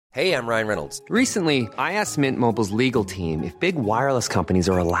Hey, I'm Ryan Reynolds. Recently, I asked Mint Mobile's legal team if big wireless companies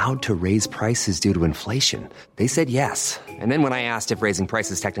are allowed to raise prices due to inflation. They said yes. And then when I asked if raising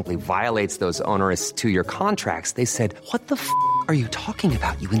prices technically violates those onerous two-year contracts, they said, "What the f*** are you talking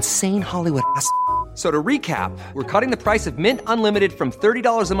about, you insane Hollywood ass?" So to recap, we're cutting the price of Mint Unlimited from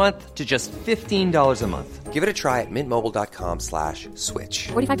 $30 a month to just $15 a month. Give it a try at mintmobile.com/switch.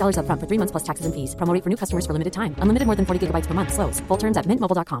 $45 up front for 3 months plus taxes and fees. Promo rate for new customers for limited time. Unlimited more than 40 gigabytes per month. Slows full terms at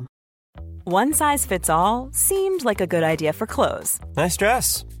mintmobile.com. One size fits all seemed like a good idea for clothes. Nice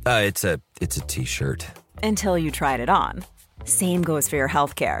dress. It's a t-shirt. Until you tried it on. Same goes for your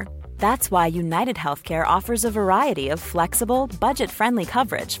healthcare. That's why United Healthcare offers a variety of flexible, budget-friendly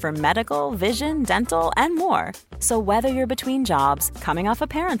coverage for medical, vision, dental, and more. So whether you're between jobs, coming off a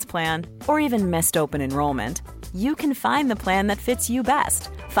parent's plan, or even missed open enrollment, you can find the plan that fits you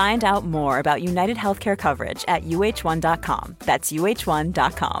best. Find out more about United Healthcare coverage at uh1.com. That's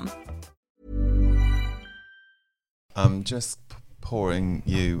uh1.com. I'm just pouring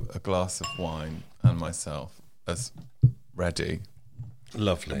you a glass of wine and myself as ready.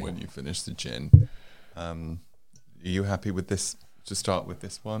 Lovely. When you finish the gin. Are you happy with this, to start with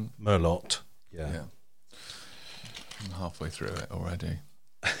this one? Merlot. Yeah. I'm halfway through it already.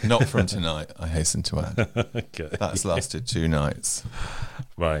 Not from tonight, I hasten to add. Okay. That's lasted 2 nights.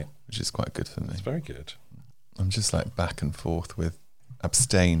 Right. Which is quite good for me. It's very good. I'm just like back and forth with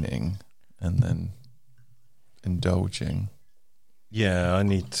abstaining and then indulging. Yeah, I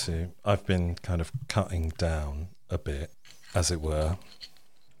need to. I've been kind of cutting down a bit, as it were.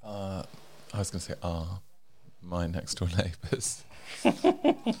 I was going to say, my next door neighbours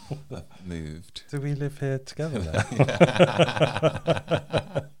moved. Do we live here together now?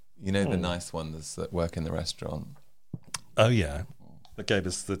 You know the nice ones that work in the restaurant? Oh yeah, that gave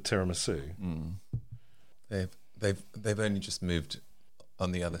us the tiramisu. They've only just moved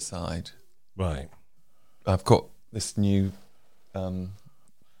on the other side. Right. I've got this new, don't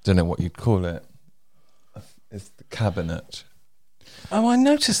know what you'd call it. It's the cabinet. Oh, I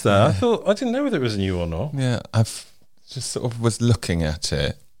noticed that. I didn't know whether it was new or not. Yeah, I've just sort of was looking at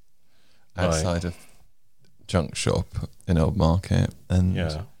it outside of junk shop in Old Market, and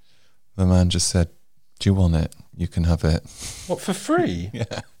the man just said, "Do you want it? You can have it." What, for free?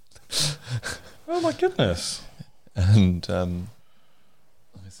 Yeah. Oh my goodness. And I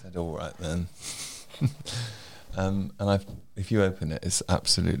said, "All right then." And if you open it, it's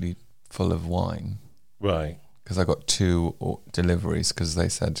absolutely full of wine. Right. Because I got 2 deliveries because they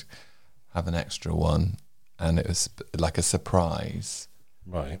said have an extra one, and it was like a surprise.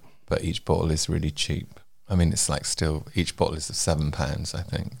 Right. But each bottle is really cheap. I mean, it's like still each bottle is £7, I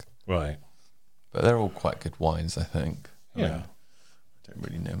think. Right. But they're all quite good wines, I think. Yeah. I don't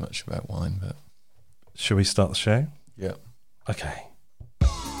really know much about wine, but shall we start the show? Yeah. Okay.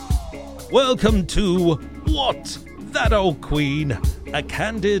 Welcome to What? That Old Queen, a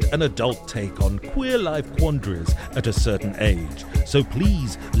candid and adult take on queer life quandaries at a certain age, so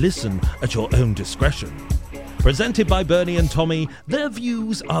please listen at your own discretion. Presented by Bernie and Tommy, their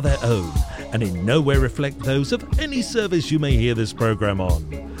views are their own and in no way reflect those of any service you may hear this programme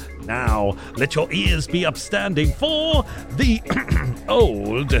on. Now, let your ears be upstanding for the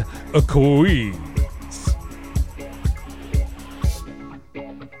Old Queen.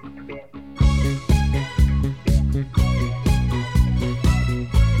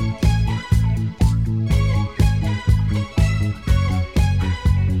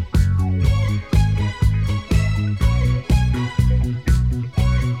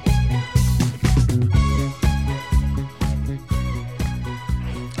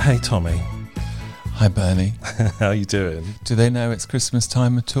 Hey Tommy. Hi Bernie. How you doing? Do they know it's Christmas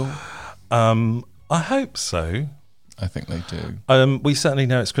time at all? I hope so. I think they do. We certainly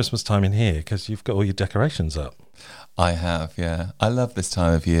know it's Christmas time in here because you've got all your decorations up. I have, yeah. I love this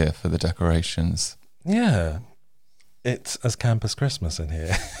time of year for the decorations. Yeah. It's as camp as Christmas in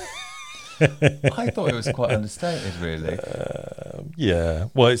here. I thought it was quite understated, really. Yeah.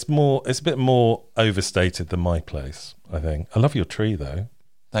 Well, it's a bit more overstated than my place, I think. I love your tree, though.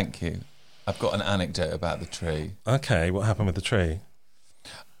 Thank you. I've got an anecdote about the tree. Okay, what happened with the tree?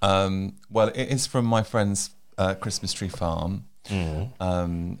 Well, it is from my friend's Christmas tree farm.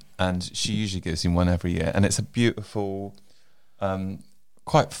 And she usually gives him one every year. And it's a beautiful,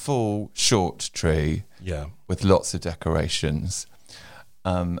 quite full, short tree with lots of decorations.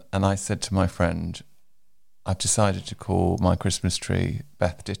 And I said to my friend, I've decided to call my Christmas tree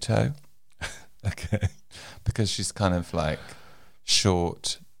Beth Ditto. Okay. Because she's kind of like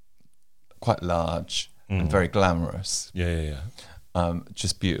short, quite large, and very glamorous. Yeah.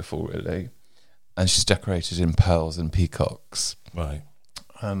 Just beautiful, really. And she's decorated in pearls and peacocks. Right.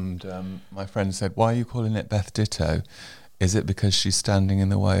 And my friend said, "Why are you calling it Beth Ditto? Is it because she's standing in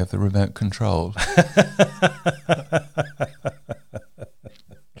the way of the remote control?"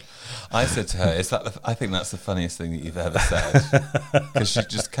 I said to her, I think that's the funniest thing that you've ever said, because she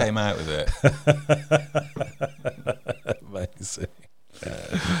just came out with it. Amazing.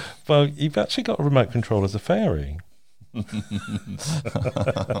 Well, you've actually got a remote control as a fairy.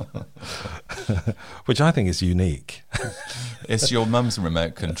 Which I think is unique. It's your mum's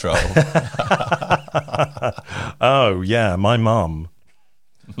remote control. Oh, yeah, my mum.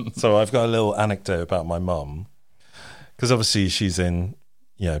 So I've got a little anecdote about my mum. Because obviously she's in,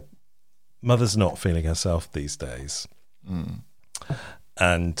 mother's not feeling herself these days. Mm.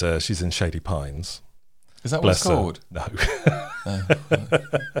 And she's in Shady Pines. Is that what it's called? No. Oh.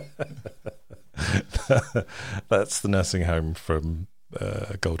 That's the nursing home from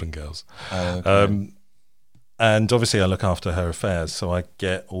Golden Girls. Oh, okay. And obviously I look after her affairs, so I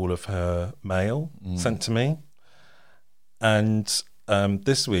get all of her mail sent to me. And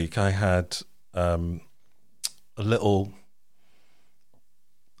this week I had a little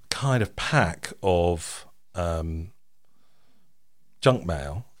kind of pack of junk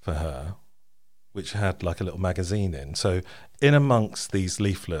mail for her, which had like a little magazine in. So in amongst these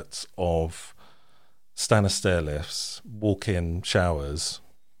leaflets of Stannah stair lifts, walk-in showers,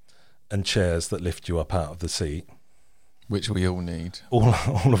 and chairs that lift you up out of the seat, which we all need, all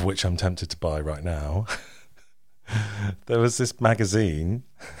of which I'm tempted to buy right now. There was this magazine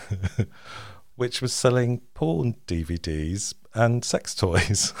which was selling porn DVDs and sex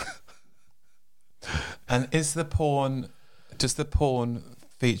toys. And does the porn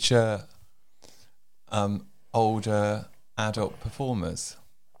feature older adult performers?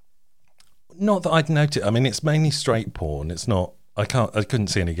 Not that I'd noted. I mean, it's mainly straight porn. It's not. I couldn't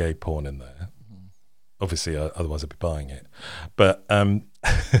see any gay porn in there. Mm-hmm. Obviously, otherwise I'd be buying it. But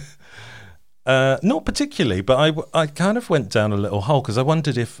not particularly. But I kind of went down a little hole because I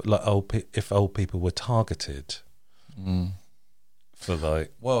wondered if old people were targeted for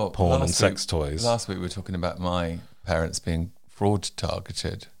porn and sex toys. Last week we were talking about my parents being fraud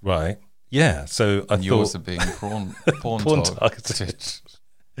targeted. Right. Yeah. So I thought yours are being porn targeted.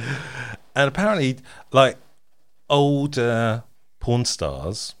 And apparently, older porn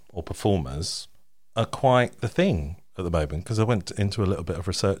stars or performers are quite the thing at the moment, because I went into a little bit of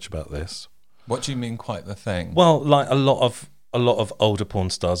research about this. What do you mean, quite the thing? Well, a lot of older porn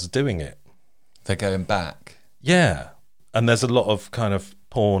stars are doing it. They're going back. Yeah, and there's a lot of kind of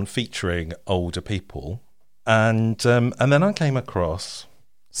porn featuring older people, and then I came across.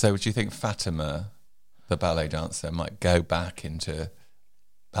 So, would you think Fatima, the ballet dancer, might go back into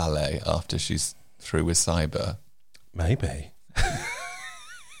ballet after she's through with cyber? Maybe.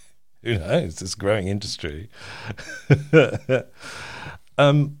 Who knows? It's a growing industry. But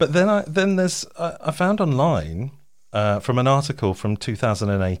then I found online from an article from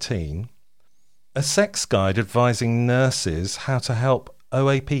 2018 a sex guide advising nurses how to help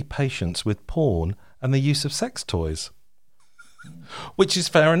OAP patients with porn and the use of sex toys, which is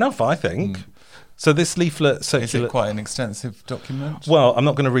fair enough, I think. So this leaflet Is it quite an extensive document? Well, I'm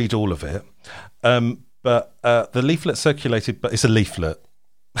not going to read all of it, but the leaflet circulated, but it's a leaflet.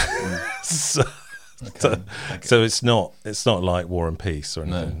 So it's not like War and Peace or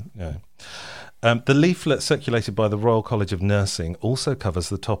anything. No. The leaflet circulated by the Royal College of Nursing also covers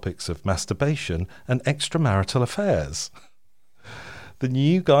the topics of masturbation and extramarital affairs. The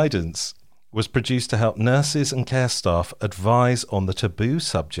new guidance was produced to help nurses and care staff advise on the taboo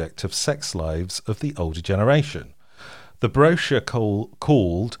subject of sex lives of the older generation. The brochure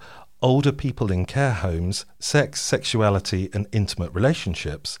called Older People in Care Homes, Sex, Sexuality and Intimate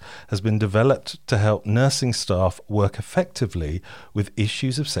Relationships has been developed to help nursing staff work effectively with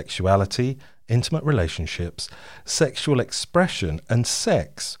issues of sexuality, intimate relationships, sexual expression and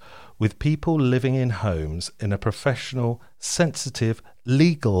sex with people living in homes in a professional, sensitive,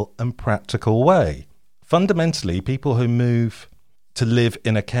 legal and practical way. Fundamentally, people who move to live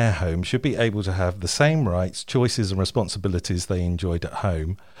in a care home should be able to have the same rights, choices and responsibilities they enjoyed at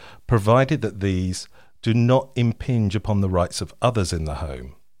home, provided that these do not impinge upon the rights of others in the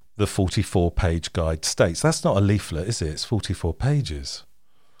home. The 44-page guide states. That's not a leaflet, is it? It's 44 pages.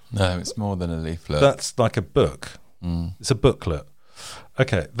 No, it's more than a leaflet. That's like a book. It's a booklet.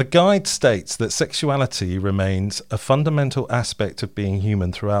 Okay, the guide states that sexuality remains a fundamental aspect of being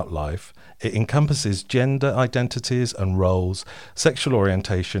human throughout life. It encompasses gender identities and roles, sexual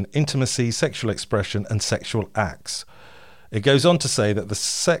orientation, intimacy, sexual expression, and sexual acts. It goes on to say that the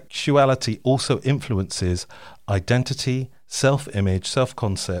sexuality also influences identity, self-image,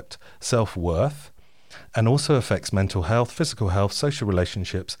 self-concept, self-worth, and also affects mental health, physical health, social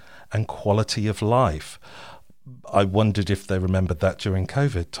relationships, and quality of life. I wondered if they remembered that during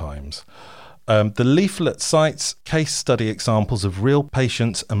COVID times. The leaflet cites case study examples of real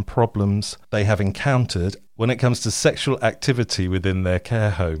patients and problems they have encountered when it comes to sexual activity within their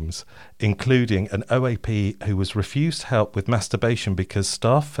care homes, including an OAP who was refused help with masturbation because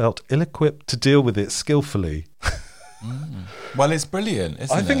staff felt ill-equipped to deal with it skillfully. Well, it's brilliant,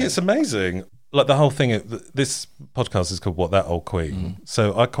 isn't it? I think it's amazing. Like the whole thing, this podcast is called What, That Old Queen?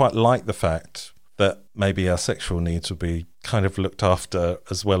 So I quite like the fact that maybe our sexual needs will be kind of looked after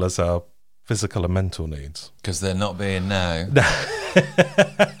as well as our physical and mental needs. Because they're not being now.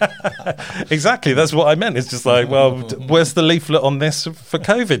 Exactly, that's what I meant. It's just like, well, where's the leaflet on this for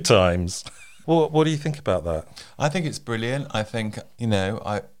COVID times? What do you think about that? I think it's brilliant. I think,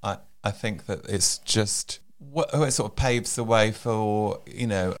 I think that it's just, it sort of paves the way for,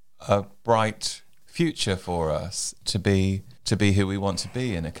 a bright future for us to be who we want to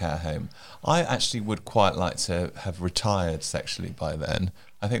be in a care home. I actually would quite like to have retired sexually by then.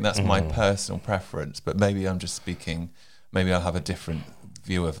 I think that's my personal preference, but maybe I'm just speaking, maybe I'll have a different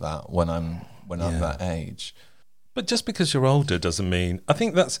view of that when I'm that age. But just because you're older doesn't mean... I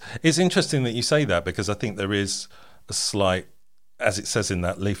think it's interesting that you say that, because I think there is a slight, as it says in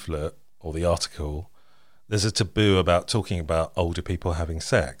that leaflet or the article, there's a taboo about talking about older people having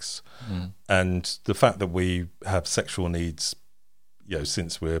sex. And the fact that we have sexual needs,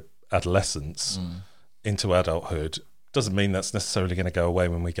 since we're adolescents into adulthood, doesn't mean that's necessarily going to go away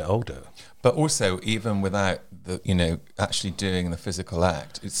when we get older. But also, even without actually doing the physical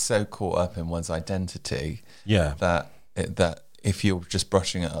act, it's so caught up in one's identity that if you're just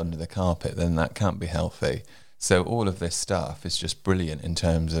brushing it under the carpet, then that can't be healthy. So all of this stuff is just brilliant in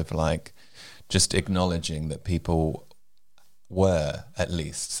terms of just acknowledging that people were at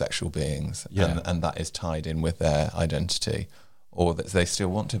least sexual beings, and that is tied in with their identity, or that they still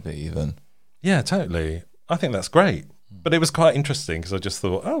want to be even. Yeah, totally. I think that's great. But it was quite interesting because I just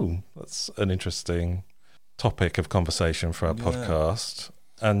thought, that's an interesting topic of conversation for our podcast.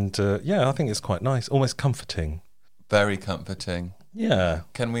 And I think it's quite nice, almost comforting. Very comforting. Yeah.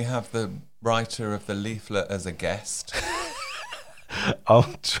 Can we have the writer of the leaflet as a guest?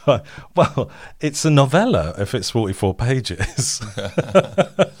 I'll try. Well, it's a novella if it's 44 pages.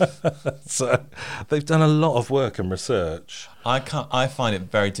 So they've done a lot of work and research. I find it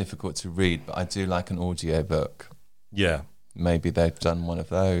very difficult to read, but I do like an audio book. Yeah. Maybe they've done one of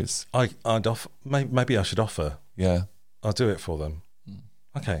those. I'd offer, maybe I should offer. Yeah. I'll do it for them.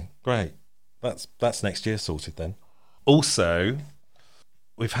 Okay, great. That's next year sorted then. Also,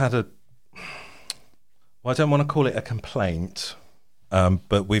 we've had I don't want to call it a complaint,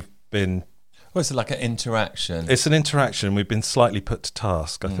 but we've been... Well, it's like an interaction. It's an interaction. We've been slightly put to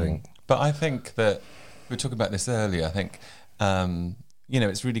task, I think. But I think that, we were talking about this earlier, I think,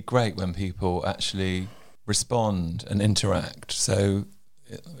 it's really great when people actually respond and interact. So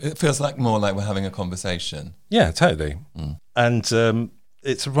it feels more like we're having a conversation. Yeah, totally. And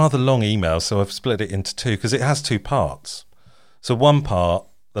it's a rather long email, so I've split it into two, because it has two parts. So one part,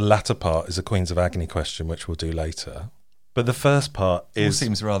 the latter part, is a Queens of Agony question, which we'll do later. But the first part is... It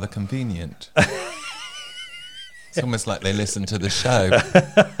seems rather convenient. It's almost like they listen to the show.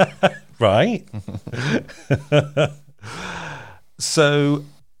 Right? So,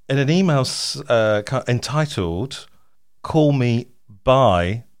 in an email entitled, Call Me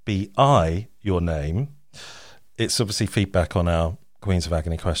By B.I. Your Name, it's obviously feedback on our Queens of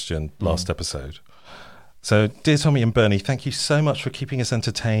Agony question last episode. So, dear Tommy and Bernie, thank you so much for keeping us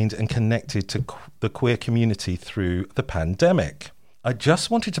entertained and connected to the queer community through the pandemic. I just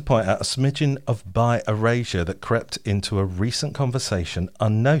wanted to point out a smidgen of bi-erasure that crept into a recent conversation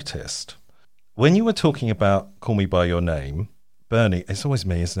unnoticed. When you were talking about Call Me By Your Name, Bernie, it's always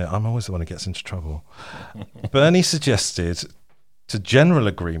me, isn't it? I'm always the one who gets into trouble. Bernie suggested, to general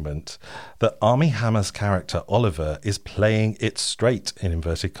agreement, that Armie Hammer's character Oliver is playing it straight, in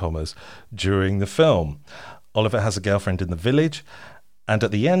inverted commas, during the film. Oliver has a girlfriend in the village, and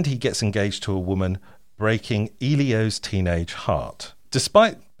at the end he gets engaged to a woman, breaking Elio's teenage heart.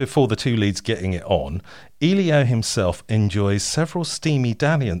 Despite before the two leads getting it on, Elio himself enjoys several steamy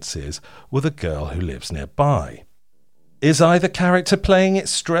dalliances with a girl who lives nearby. Is either character playing it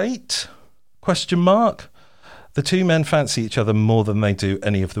straight? ? The two men fancy each other more than they do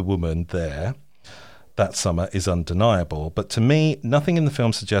any of the women there. That summer is undeniable, but to me, nothing in the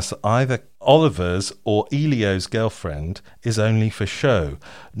film suggests that either Oliver's or Elio's girlfriend is only for show,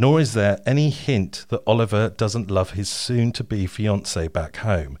 nor is there any hint that Oliver doesn't love his soon-to-be fiancée back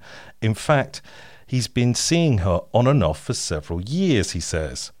home. In fact, he's been seeing her on and off for several years, he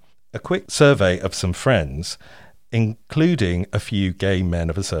says. A quick survey of some friends, including a few gay men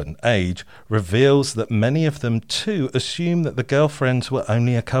of a certain age, reveals that many of them too assume that the girlfriends were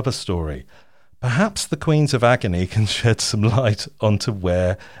only a cover story. Perhaps the Queens of Agony can shed some light onto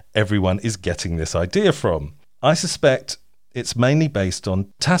where everyone is getting this idea from. I suspect it's mainly based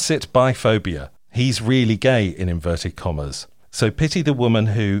on tacit biphobia. He's really gay, in inverted commas. So pity the woman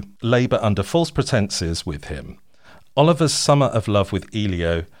who labour under false pretences with him. Oliver's summer of love with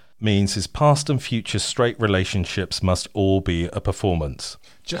Elio means his past and future straight relationships must all be a performance.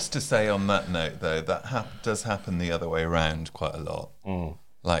 Just to say on that note, though, that does happen the other way around quite a lot.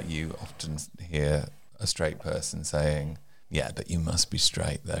 Like you often hear a straight person saying, yeah, but you must be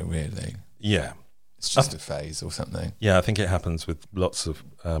straight, though, really. Yeah. It's just a phase or something. Yeah, I think it happens with lots of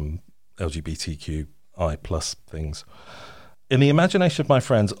LGBTQI plus things. In the imagination of my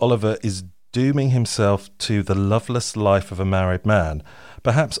friends, Oliver is dooming himself to the loveless life of a married man.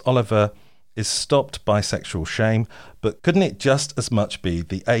 Perhaps Oliver is stopped by sexual shame, but couldn't it just as much be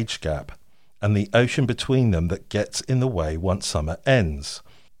the age gap and the ocean between them that gets in the way once summer ends?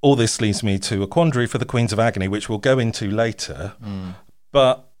 All this leads me to a quandary for the Queens of Agony, which we'll go into later.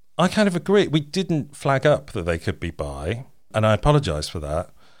 But I kind of agree. We didn't flag up that they could be bi, and I apologise for that.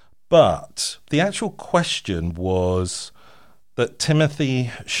 But the actual question was that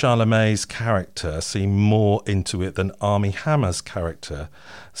Timothy Chalamet's character seemed more into it than Armie Hammer's character.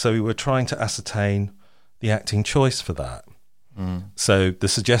 So we were trying to ascertain the acting choice for that. So the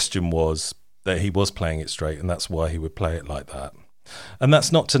suggestion was that he was playing it straight, and that's why he would play it like that. And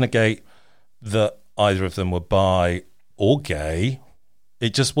that's not to negate that either of them were bi or gay.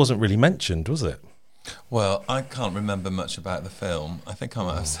 It just wasn't really mentioned, was it? Well, I can't remember much about the film. I think I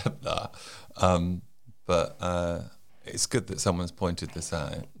might have said that. But it's good that someone's pointed this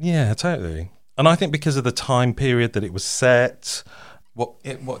out. Yeah, totally. And I think because of the time period that it was set. What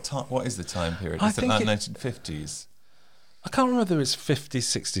is the time period? Is it like 1950s? I can't remember whether it's 50s,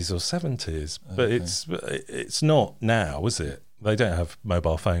 60s or 70s, but it's not now, is it? They don't have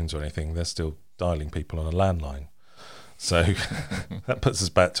mobile phones or anything. They're still dialing people on a landline. So that puts us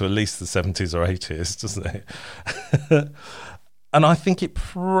back to at least the 70s or 80s, doesn't it? And I think it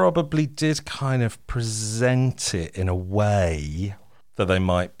probably did kind of present it in a way that they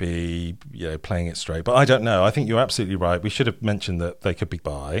might be, playing it straight. But I don't know. I think you're absolutely right. We should have mentioned that they could be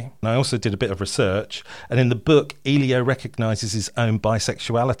bi. And I also did a bit of research. And in the book, Elio recognises his own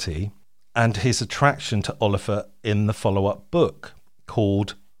bisexuality and his attraction to Oliver in the follow-up book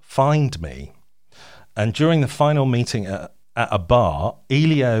called Find Me. And during the final meeting at a bar,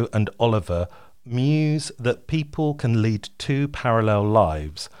 Elio and Oliver muse that people can lead two parallel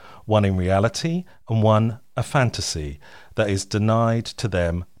lives, one in reality and one a fantasy that is denied to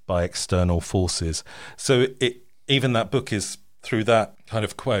them by external forces. So even that book is, through that kind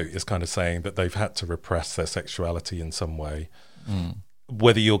of quote, is kind of saying that they've had to repress their sexuality in some way.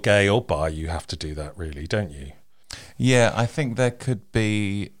 Whether you're gay or bi, you have to do that, really, don't you? Yeah, I think there could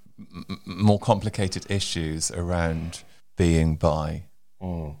be more complicated issues around being bi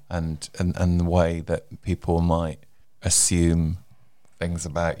and the way that people might assume things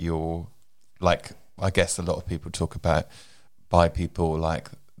about your, like, I guess a lot of people talk about bi people, like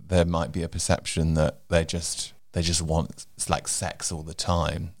there might be a perception that they just want like sex all the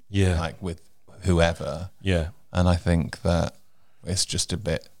time, like with whoever, and I think that it's just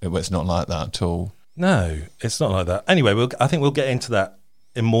it's not like that at all. No, it's not like that. Anyway, I think we'll get into that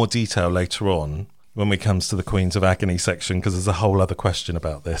in more detail later on when we comes to the Queens of Agony section, because there's a whole other question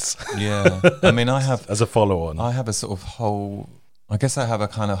about this. Yeah, I mean, I have as a follow-on. I have a sort of whole. I guess I have a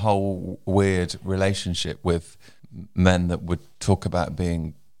kind of whole weird relationship with men that would talk about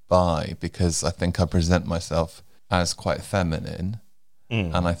being bi, because I think I present myself as quite feminine,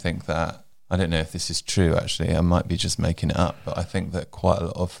 and I think that, I don't know if this is true actually, I might be just making it up, but I think that quite a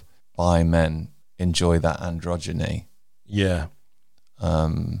lot of bi men enjoy that androgyny. Yeah.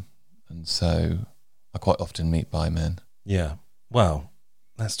 And so I quite often meet bi men. Yeah. Well,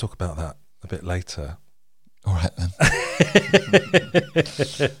 let's talk about that a bit later. All right then.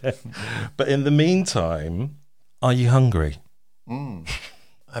 But in the meantime, are you hungry?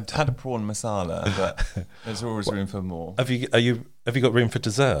 I've had a prawn masala, but there's always room for more. Have you got room for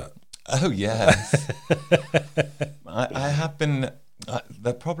dessert? Oh yes. I have been.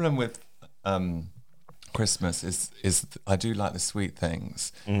 The problem with Christmas is I do like the sweet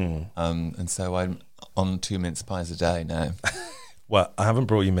things, and so I'm on 2 mince pies a day now. Well, I haven't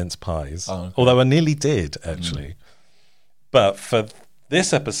brought you mince pies, okay. Although I nearly did actually. But for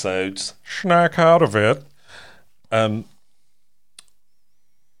this episode's snack out of it, so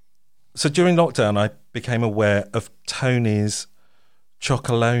during lockdown, I became aware of Tony's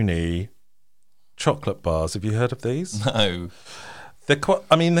Chocolonely chocolate bars. Have you heard of these? No. They're quite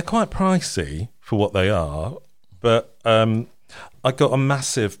pricey for what they are, but I got a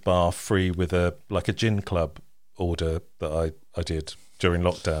massive bar free with a gin club order that I did during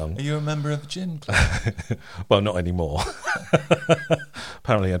lockdown. Are you a member of the gin club? Well, not anymore.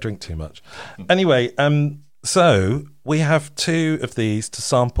 Apparently I drink too much. Anyway, so we have 2 of these to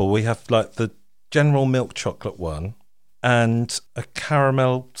sample. We have like the General Milk Chocolate one and a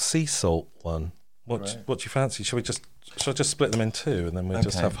caramel sea salt one. What do you fancy? Shall I just split them in 2 and then we'll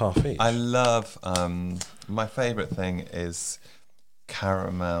just have half each? I love, my favourite thing is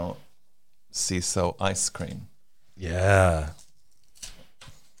caramel sea salt ice cream. Yeah.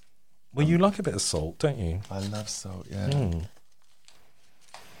 Well, you like a bit of salt, don't you? I love salt, yeah.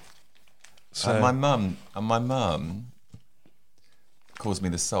 So my mum calls me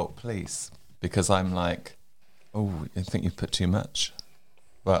the salt police because I'm like, oh, I think you've put too much.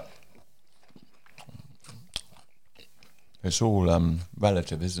 But it's all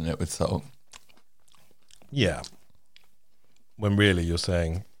relative, isn't it, with salt? yeah. When really you're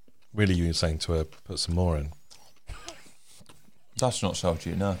saying to her, put some more in. That's not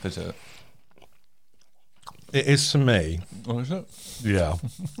salty enough, is it? It is to me. Or is it? Yeah.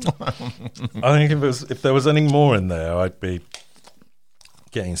 I think if there was any more in there, I'd be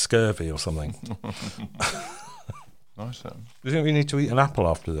getting scurvy or something. Nice then. Do you think we need to eat an apple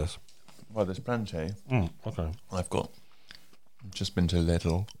after this? Well, there's plenty. Okay. I've just been to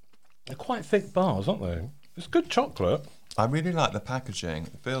Lidl. They're quite thick bars, aren't they? It's good chocolate. I really like the packaging.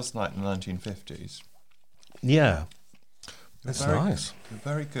 It feels like the 1950s. Yeah. It's nice. You're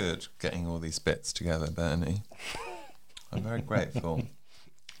very good getting all these bits together, Bernie. I'm very grateful.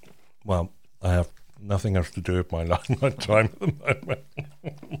 Well, I have nothing else to do with my time at the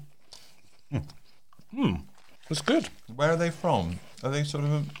moment. It's good. Where are they from? Are they sort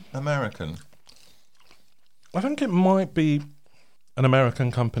of American? I think it might be an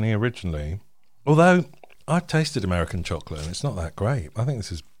American company originally. Although I've tasted American chocolate and it's not that great. I think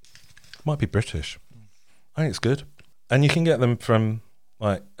might be British. I think it's good. And you can get them from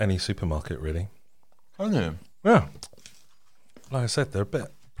like any supermarket, really. Can you? Yeah. Like I said, they're a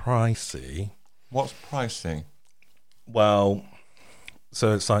bit pricey. What's pricing? Well,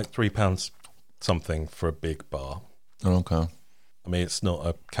 so it's like £3 something for a big bar. Oh, okay. I mean, it's not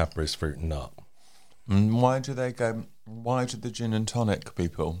a Cadbury's fruit nut. And why do the gin and tonic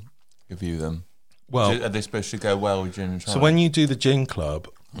people give you them? Well, are they supposed to go well with gin and tonic? so when you do the gin club,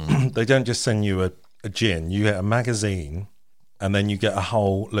 they don't just send you a gin. You get a magazine, and then you get a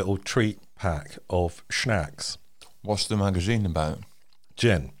whole little treat pack of schnacks. What's the magazine about?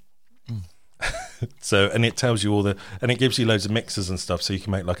 Gin. So, and it tells you and it gives you loads of mixes and stuff, so you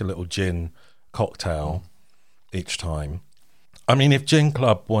can make like a little gin cocktail each time. I mean, if Gin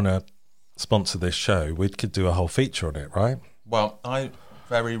Club want to sponsor this show, we could do a whole feature on it, right? Well, I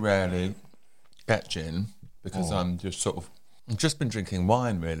very rarely get gin because I've just been drinking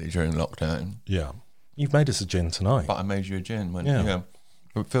wine really during lockdown. Yeah. You've made us a gin tonight. But I made you a gin when it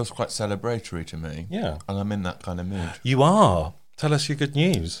feels quite celebratory to me. Yeah. And I'm in that kind of mood. You are. Tell us your good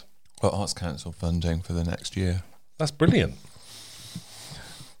news. Got Arts Council funding for the next year. That's brilliant.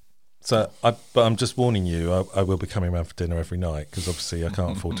 So, but I'm just warning you, I will be coming around for dinner every night because obviously I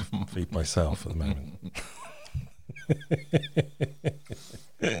can't afford to feed myself at the moment.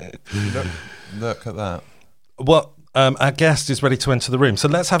 Look at that. Well, our guest is ready to enter the room. So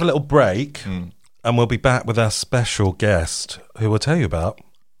let's have a little break and we'll be back with our special guest who we'll tell you about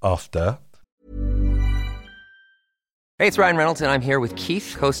after. Hey, it's Ryan Reynolds, and I'm here with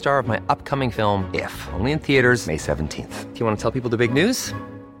Keith, co-star of my upcoming film, If, only in theaters May 17th. Do you want to tell people the big news?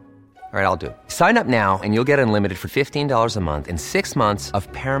 All right, I'll do it. Sign up now and you'll get unlimited for $15 a month and 6 months of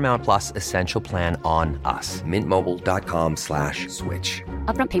Paramount Plus Essential Plan on us. MintMobile.com/switch.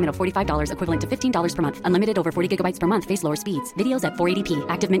 Upfront payment of $45 equivalent to $15 per month. Unlimited over 40 gigabytes per month. Face lower speeds. Videos at 480p.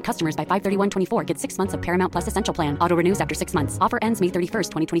 Active Mint customers by 531.24 get 6 months of Paramount Plus Essential Plan. Auto renews after 6 months. Offer ends May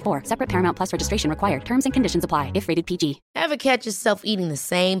 31st, 2024. Separate Paramount Plus registration required. Terms and conditions apply if rated PG. Ever catch yourself eating the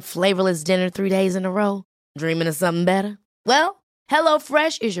same flavorless dinner 3 days in a row? Dreaming of something better? Well,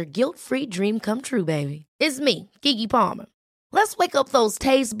 HelloFresh is your guilt-free dream come true, baby. It's me, Keke Palmer. Let's wake up those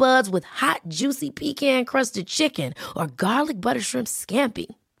taste buds with hot, juicy pecan-crusted chicken or garlic butter shrimp scampi.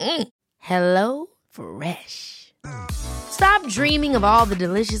 Hello Fresh. Stop dreaming of all the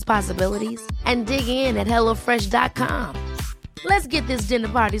delicious possibilities and dig in at HelloFresh.com. Let's get this dinner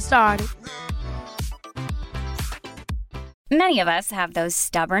party started. Many of us have those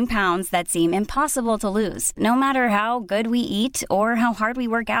stubborn pounds that seem impossible to lose, no matter how good we eat or how hard we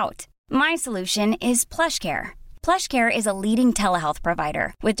work out. My solution is PlushCare. PlushCare is a leading telehealth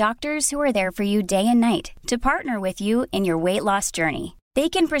provider with doctors who are there for you day and night to partner with you in your weight loss journey. They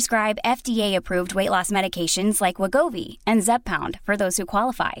can prescribe FDA-approved weight loss medications like Wegovy and Zepbound for those who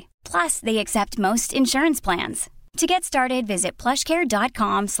qualify. Plus, they accept most insurance plans. To get started, visit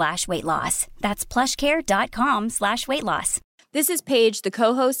plushcare.com/weightloss. That's plushcare.com/weightloss. This is Paige, the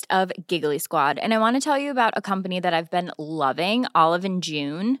co-host of Giggly Squad, and I want to tell you about a company that I've been loving, Olive &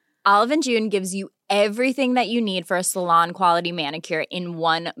 June. Olive & June gives you everything that you need for a salon-quality manicure in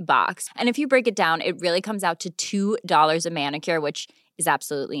one box. And if you break it down, it really comes out to $2 a manicure, which is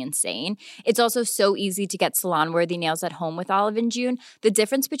absolutely insane. It's also so easy to get salon-worthy nails at home with Olive & June. The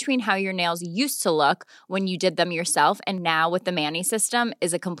difference between how your nails used to look when you did them yourself and now with the Mani system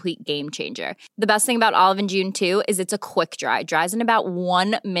is a complete game changer. The best thing about Olive & June, too, is it's a quick dry. Dries in about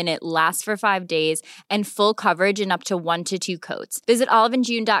 1 minute, lasts for 5 days, and full coverage in up to 1 to 2 coats. Visit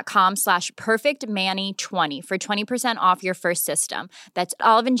oliveandjune.com/perfectmani20 for 20% off your first system. That's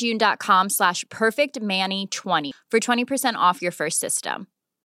oliveandjune.com/perfectmani20 for 20% off your first system.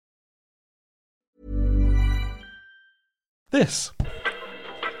 This.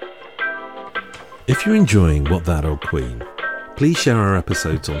 If you're enjoying What That Old Queen, please share our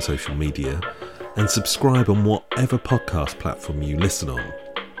episodes on social media and subscribe on whatever podcast platform you listen on.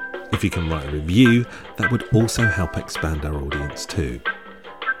 If you can write a review, that would also help expand our audience too.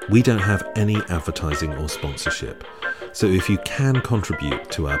 We don't have any advertising or sponsorship, so if you can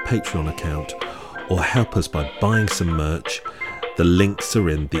contribute to our Patreon account or help us by buying some merch, the links are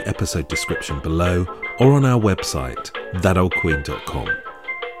in the episode description below or on our website, thatoldqueen.com.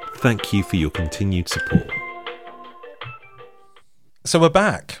 Thank you for your continued support. So we're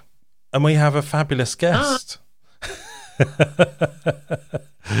back, and we have a fabulous guest.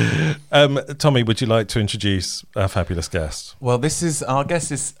 Tommy, would you like to introduce our fabulous guest? Well, our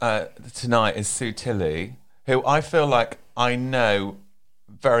guest tonight is Sue Tilley, who I feel like I know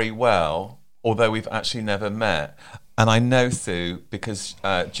very well, although we've actually never met. And I know Sue because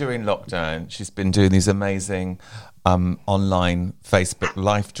during lockdown, she's been doing these amazing online Facebook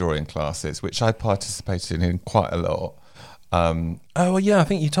life drawing classes, which I participated in quite a lot. Oh, well, yeah, I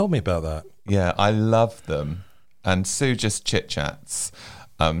think you told me about that. Yeah, I love them. And Sue just chit-chats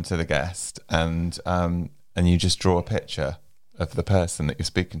to the guest, and you just draw a picture of the person that you're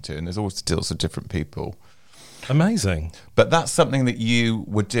speaking to, and there's all sorts of different people. Amazing. But that's something that you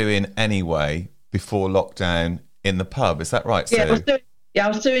were doing anyway before lockdown in the pub, is that right, Sue? I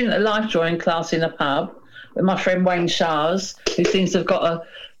was doing a life drawing class in a pub with my friend Wayne Shars, who seems to have got a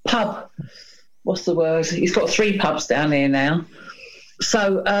pub. What's the word? He's got 3 pubs down here now.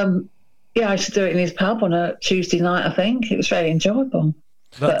 So, I used to do it in his pub on a Tuesday night, I think. It was very enjoyable.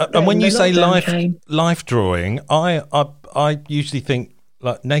 And when you say life drawing, I usually think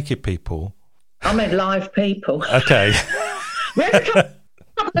like naked people. I meant live people. Okay. We had a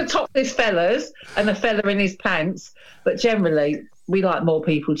couple of topless fellas and a fella in his pants, but generally we like more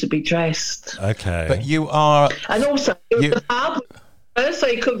people to be dressed. Okay. But you are... And also, it was a pub, so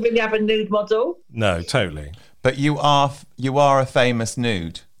you couldn't really have a nude model. No, totally. But you are a famous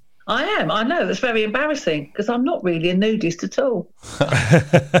nude. I am. I know. That's very embarrassing because I'm not really a nudist at all.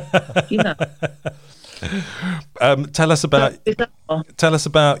 You know. Tell us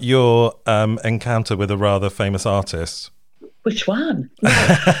about your encounter with a rather famous artist. Which one?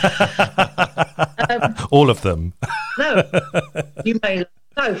 All of them. No, you may.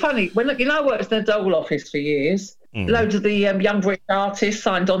 No, funny. When I worked in the Dole office for years, loads of the young British artists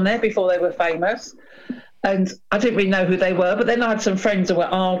signed on there before they were famous. And I didn't really know who they were, but then I had some friends who were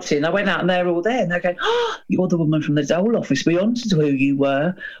arting. I went out and they were all there, and they're going, "Oh, you're the woman from the Dole office. We wanted who you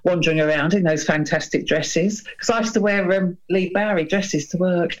were, wandering around in those fantastic dresses." Because I used to wear Lee Bowery dresses to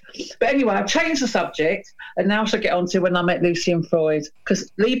work. But anyway, I've changed the subject, and now I shall get on to when I met Lucian Freud.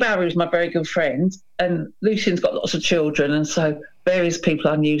 Because Lee Bowery was my very good friend, and Lucian's got lots of children, and so various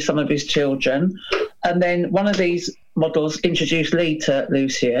people I knew some of his children. And then one of these models introduced Lee to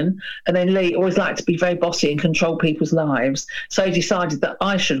Lucian, and then Lee always liked to be very bossy and control people's lives, so he decided that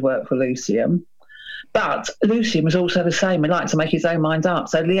I should work for Lucian. But Lucian was also the same. He liked to make his own mind up,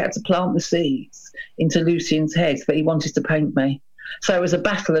 so Lee had to plant the seeds into Lucian's head that he wanted to paint me. So it was a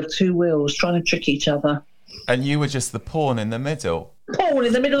battle of two wills trying to trick each other. And you were just the pawn in the middle. Pawn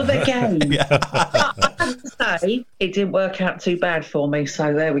in the middle of the game. Yeah. I have to say, it didn't work out too bad for me,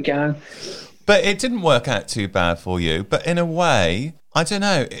 so there we go. But it didn't work out too bad for you. But in a way, I don't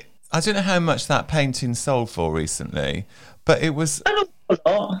know how much that painting sold for recently, but it was a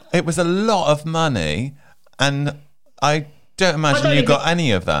lot of money, and I don't imagine you got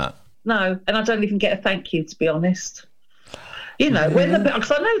any of that. No, and I don't even get a thank you, to be honest. You know,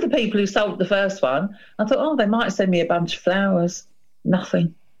 because I know the people who sold the first one, I thought, oh, they might send me a bunch of flowers.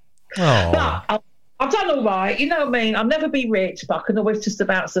 Nothing. Oh. But I've done all right. You know what I mean? I'll never be rich, but I can always just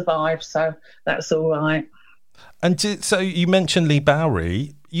about survive. So that's all right. And so you mentioned Lee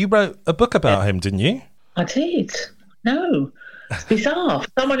Bowery. You wrote a book about him, didn't you? I did. No. It's bizarre.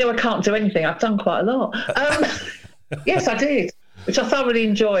 Someone who I can't do anything. I've done quite a lot. Yes, I did, which I thoroughly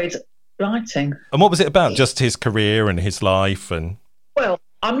enjoyed writing. And what was it about? Just his career and his life? And well,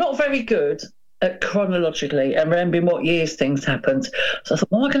 I'm not very good at chronologically and remembering what years things happened. So I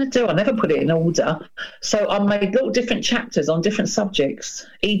thought, what am I going to do? I never put it in order. So I made little different chapters on different subjects,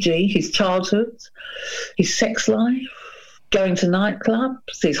 e.g. his childhood, his sex life, going to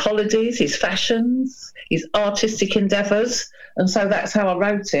nightclubs, his holidays, his fashions, his artistic endeavours. And so that's how I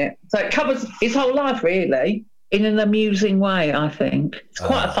wrote it. So it covers his whole life, really, in an amusing way, I think. It's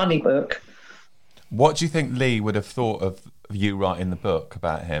quite a funny book. What do you think Lee would have thought of you writing the book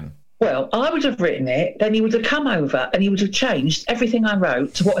about him? Well, I would have written it, then he would have come over and he would have changed everything I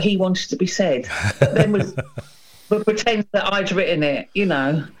wrote to what he wanted to be said. But then would pretend that I'd written it, you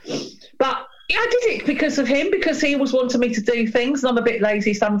know. But yeah, I did it because of him, because he always wanted me to do things, and I'm a bit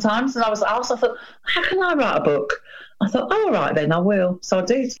lazy sometimes. And I was asked, I thought, how can I write a book? I thought, oh, all right, then I will. So I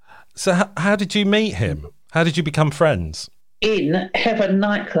did. So how did you meet him? How did you become friends? In Heaven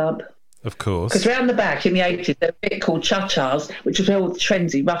nightclub. Of course. Because round the back in the 80s, there was a bit called Cha-Chas, which was all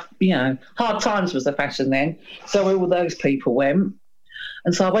trendy, rough, you know, hard times was the fashion then. So all those people went.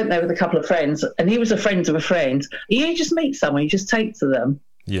 And so I went there with a couple of friends, and he was a friend of a friend. You just meet someone, you just take to them.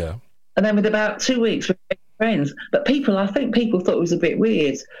 Yeah. And then with about 2 weeks, we were friends. But I think people thought it was a bit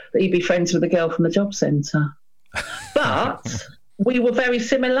weird that he'd be friends with a girl from the job centre. But we were very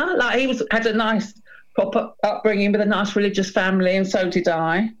similar. Like he had a nice proper upbringing with a nice religious family, and so did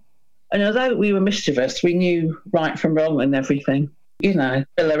I. And although we were mischievous, we knew right from wrong and everything. You know,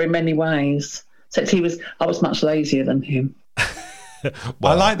 similar in many ways. Except I was much lazier than him.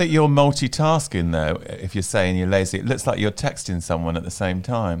 Well, I like that you're multitasking, though. If you're saying you're lazy, it looks like you're texting someone at the same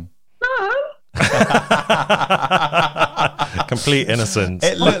time. No. Complete innocence.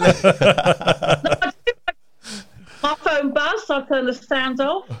 My phone buzzed, so I turned the sound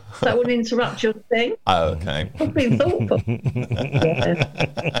off so it wouldn't interrupt your thing. Oh, okay. I've been thoughtful. Yeah.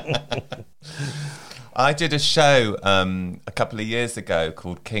 I did a show a couple of years ago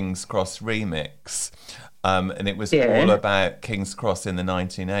called King's Cross Remix, and it was all about King's Cross in the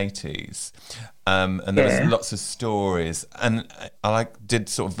 1980s. And there was lots of stories, and I did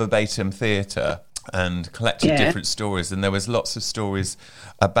sort of verbatim theatre and collected different stories, and there was lots of stories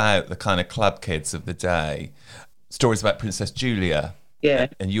about the kind of club kids of the day. Stories about Princess Julia. Yeah.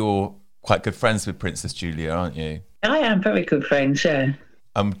 And you're quite good friends with Princess Julia, aren't you? I am very good friends, yeah.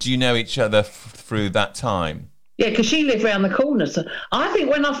 Do you know each other through that time? Yeah, because she lived round the corner. So I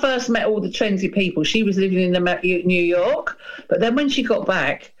think when I first met all the trendy people, she was living in New York. But then when she got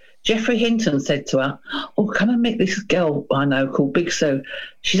back, Geoffrey Hinton said to her, oh, come and meet this girl I know called Big Sue.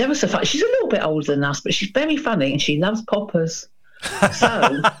 She's ever so funny. She's a little bit older than us, but she's very funny and she loves poppers.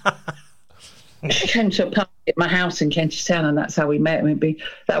 So... she came to a party at my house in Kentish Town, and that's how we met.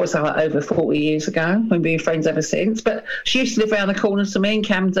 That was like over 40 years ago. We've been friends ever since. But she used to live around the corner to me in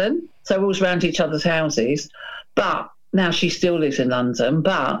Camden, so we was round each other's houses. But now she still lives in London,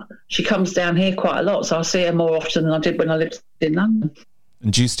 but she comes down here quite a lot, so I see her more often than I did when I lived in London.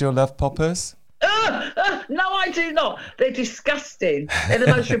 And do you still love poppers? No, I do not. They're disgusting. They're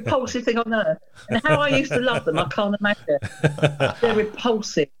the most repulsive thing on earth. And how I used to love them, I can't imagine. They're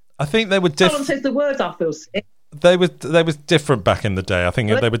repulsive. I think they were different. Someone says the words, I feel sick. They were different back in the day. I think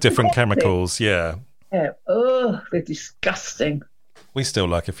they were different chemicals. Yeah. Yeah. Oh, they're disgusting. We still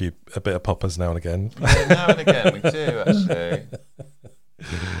like a bit of poppers now and again. Yeah, now and again we do actually.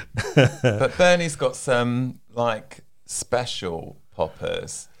 But Bernie's got some like special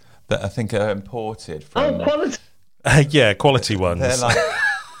poppers that I think are imported from. Oh, quality. Yeah, quality ones.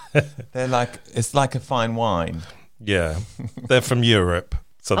 They're like it's like a fine wine. Yeah, they're from Europe.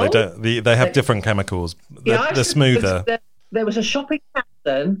 So they have different chemicals. They're smoother. There was a shop in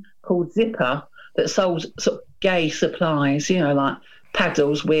Camden called Zipper that sold sort of gay supplies, you know, like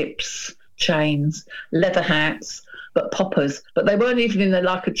paddles, whips, chains, leather hats, but poppers. But they weren't even in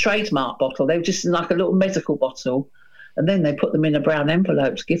like a trademark bottle. They were just in like a little medical bottle. And then they put them in a brown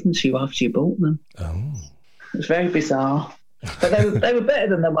envelope to give them to you after you bought them. Oh. It was very bizarre. But they were better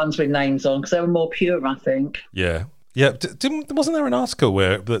than the ones with names on because they were more pure, I think. Yeah. Yeah, wasn't there an article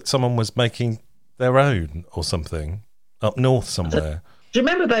that someone was making their own or something up north somewhere? Do you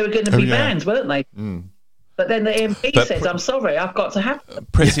remember they were going to be banned, weren't they? Mm. But then the MP said, I'm sorry, I've got to have them.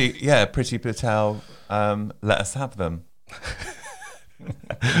 Priti Patel, let us have them.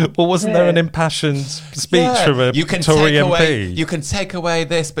 Well, wasn't there an impassioned speech from a Tory MP? You can take away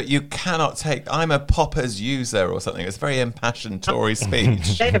this, but you cannot take... I'm a Poppers user or something. It's a very impassioned Tory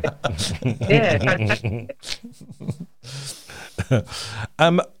speech. Yeah.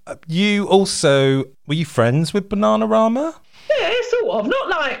 You also... Were you friends with Bananarama? Yeah, sort of. Not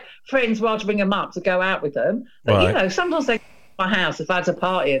like friends where I'd ring them up to go out with them. But, Right. you know, sometimes they come to my house if I had a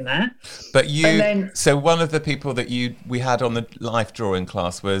party and that. But you... And then- so one of the people that we had on the life drawing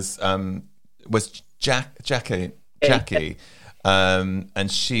class was Jackie. And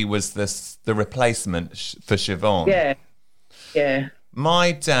she was the replacement for Siobhan. Yeah.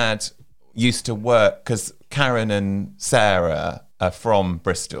 My dad used to work... Because Karen and Sarah are from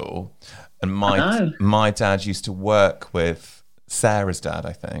Bristol. And my dad used to work with Sarah's dad,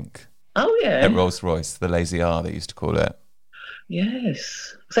 I think. Oh, yeah. At Rolls-Royce, the Lazy R, they used to call it.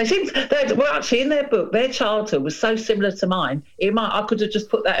 Yes. So since actually in their book, their childhood was so similar to mine. I could have just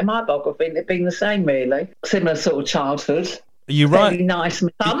put that in my biography and it'd been the same, really. Similar sort of childhood. Are you Very nice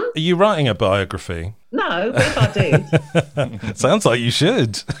son. Are you writing a biography? No, but if I did. Sounds like you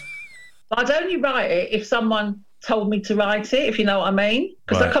should. I'd only write it if someone told me to write it, if you know what I mean.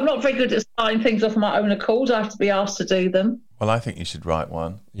 Because Right. I'm not very good at starting things off my own accord. I have to be asked to do them. Well, I think you should write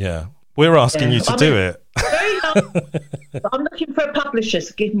one. Yeah. We're asking you to do it. I'm looking for a publisher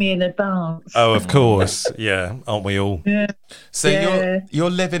to give me in advance. Oh, of course. Yeah. Aren't we all? Yeah. So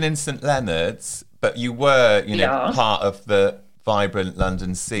you're living in St Leonard's, but you were, part of the vibrant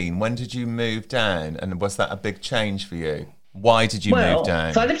London scene. When did you move down? And was that a big change for you? Why did you move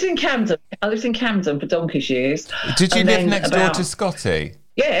down? So I lived in Camden. For donkey's years. Did you And live then next door to Scotty?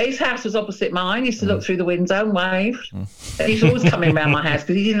 Yeah, his house was opposite mine. He used to look through the window and wave. And he used to always come in around my house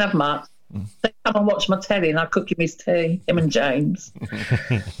because he didn't have much. They'd come and watch my telly and I'd cook him his tea, him and James.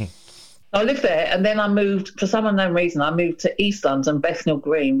 I lived there and then I moved, for some unknown reason, I moved to East London, Bethnal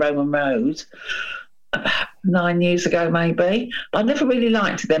Green, Roman Road, about 9 years ago maybe. But I never really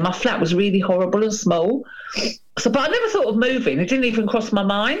liked it there. My flat was really horrible and small. But I never thought of moving. It didn't even cross my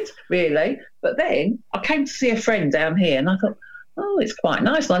mind, really. But then I came to see a friend down here and I thought, oh, it's quite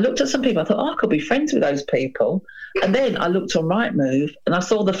nice. And I looked at some people. I thought, oh, I could be friends with those people. And then I looked on Rightmove and I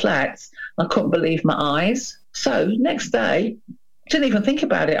saw the flats and I couldn't believe my eyes. So next day, didn't even think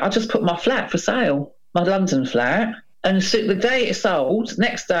about it. I just put my flat for sale, my London flat. And so the day it sold,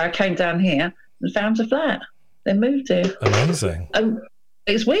 next day I came down here and found a flat. Then moved here. Amazing. And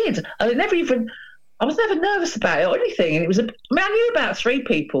it's weird. I was never nervous about it or anything. And I knew about 3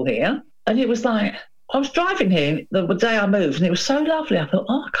 people here. And it was like, I was driving here the day I moved and it was so lovely. I thought,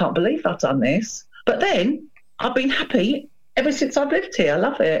 oh, I can't believe I've done this. But then I've been happy ever since I've lived here. I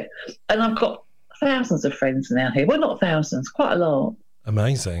love it. And I've got thousands of friends now here. Well, not thousands, quite a lot.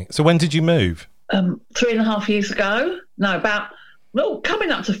 Amazing. So when did you move? 3.5 years ago. No,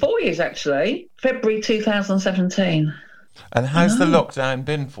 coming up to 4 years, actually. February 2017. And how's the lockdown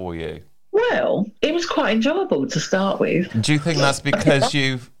been for you? Well, it was quite enjoyable to start with. Do you think that's because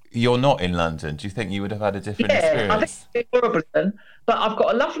you're not in London? Do you think you would have had a different experience? I think it's horrible, but I've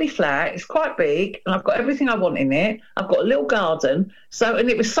got a lovely flat. It's quite big, and I've got everything I want in it. I've got a little garden, and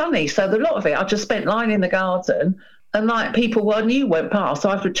it was sunny, so a lot of it I just spent lying in the garden, and like people I knew went past, so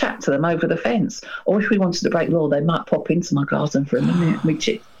I could chat to them over the fence. Or if we wanted to break law, they might pop into my garden for a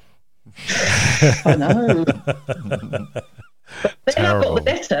minute. I know. But then I got the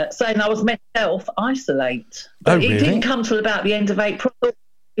letter saying I was meant to self-isolate. But it didn't come till about the end of April.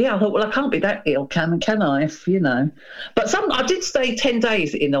 Yeah, I thought, well, I can't be that ill, can I? But I did stay 10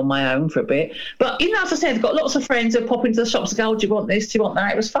 days in on my own for a bit. But, as I said, I've got lots of friends who pop into the shops and go, oh, do you want this? Do you want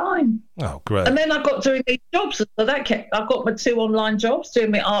that? It was fine. Oh, great. And then I got doing these jobs. So I've got my 2 online jobs,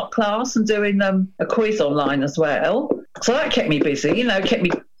 doing my art class and doing a quiz online as well. So that kept me busy, kept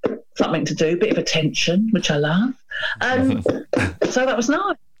me something to do, a bit of attention, which I love. So that was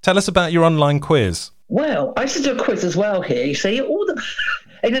nice. Tell us about your online quiz. Well, I used to do a quiz as well here. You see,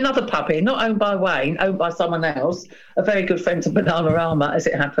 in another pub here, not owned by Wayne, owned by someone else, a very good friend of Bananarama, as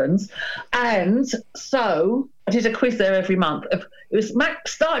it happens. And so I did a quiz there every month.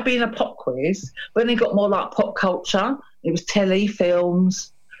 Started being a pop quiz, but then it got more like pop culture. It was telly,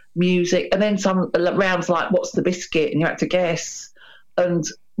 films, music, and then some rounds like What's the Biscuit, and you had to guess. And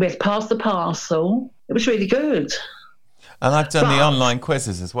we had to pass the parcel. It was really good. And I've done the online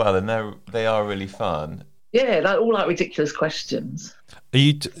quizzes as well, and they are really fun. Yeah, they're all like ridiculous questions. Are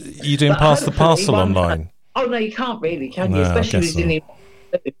you doing pass the parcel online? Oh no, you can't really, can you? No, Especially if you didn't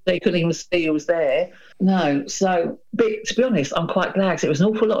They couldn't even see who was there. No, so but to be honest, I'm quite glad 'cause it was an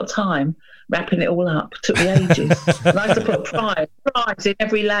awful lot of time wrapping it all up. It took me ages. And I used to put prize in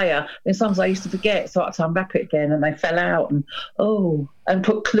every layer. And sometimes I used to forget, so I had to unwrap it again, and they fell out. And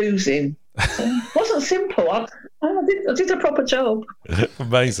put clues in. So it wasn't simple. I did a proper job.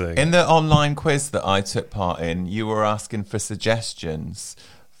 Amazing. In the online quiz that I took part in, you were asking for suggestions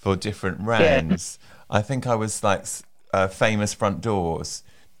for different rounds. Yeah. I think I was like famous front doors.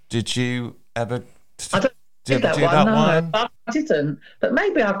 Did you ever? Did that one? No, I didn't. But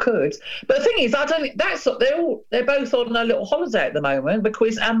maybe I could. But the thing is, I don't. They're both on a little holiday at the moment, the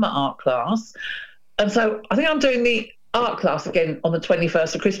quiz and my art class, and so I think I'm doing the art class again on the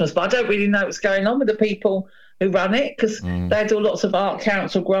 21st of Christmas. But I don't really know what's going on with the people who run it because they do lots of art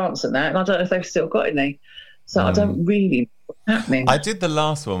council grants and that, and I don't know if they've still got any. So I don't really know what's happening. I did the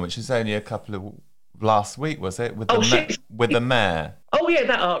last one, which was only a couple of last week, was it? With the mayor. Oh yeah,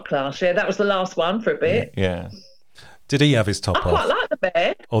 that art class. Yeah, that was the last one for a bit. Yeah. Did he have his top off? I quite like the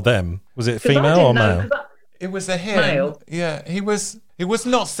mayor. Or them? Was it female or male? It was a him. Male. Yeah, he was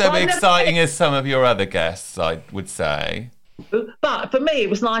not so exciting as some of your other guests, I would say. But for me, it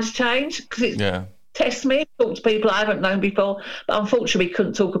was nice change because it tests me, talk to people I haven't known before. But unfortunately,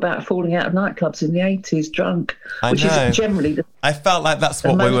 couldn't talk about falling out of nightclubs in the 80s drunk, which is generally I felt like that's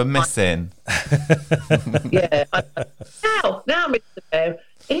what we were missing. Yeah. Now, Mr. Bear,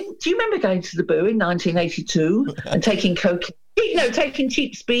 do you remember going to the Boo in 1982 and taking cocaine? Taking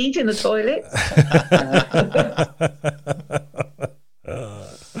cheap speed in the toilet.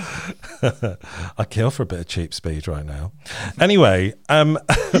 I kill for a bit of cheap speed right now. Anyway, do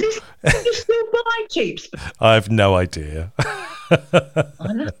you still buy cheap speed? I have no idea.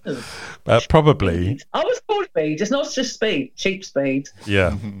 I know. Probably. I was called speed. It's not just speed. Cheap speed.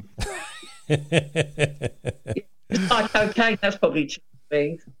 Yeah. Just buy cocaine. That's probably cheap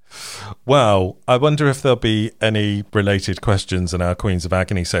speed. Well, I wonder if there'll be any related questions in our Queens of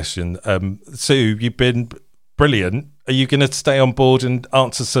Agony session. Sue, you've been brilliant. Are you going to stay on board and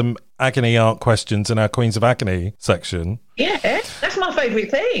answer some agony art questions in our Queens of Agony section? Yeah, that's my favourite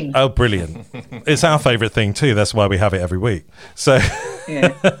thing. Oh, brilliant. It's our favourite thing too. That's why we have it every week. So,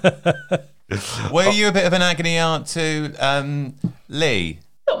 yeah. Were you a bit of an agony aunt to Lee?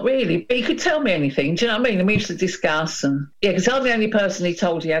 Not really, but he could tell me anything. Do you know what I mean? And we used to discuss, and because I'm the only person he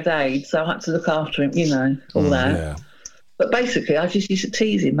told he had AIDS, so I had to look after him, all that. Yeah. But basically, I just used to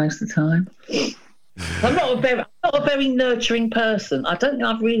tease him most of the time. I'm not a very nurturing person. I don't think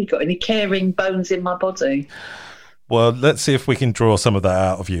I've really got any caring bones in my body. Well, let's see if we can draw some of that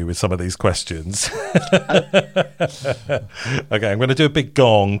out of you with some of these questions. Okay, I'm going to do a big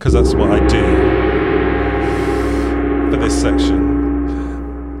gong because that's what I do for this section.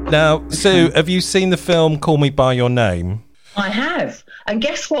 Now, Sue, have you seen the film Call Me By Your Name? I have. And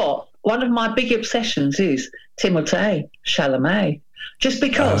guess what? One of my big obsessions is Timothée Chalamet, just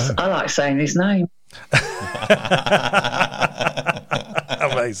because I like saying his name.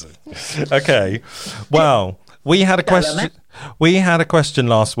 Amazing. Okay. Well, we had a question. We had a question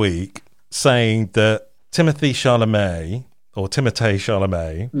last week saying that Timothée Chalamet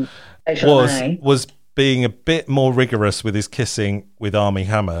was being a bit more rigorous with his kissing with Armie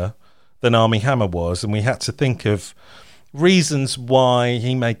Hammer than Armie Hammer was, and we had to think of reasons why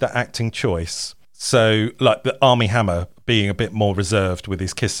he made that acting choice. So, like the Armie Hammer being a bit more reserved with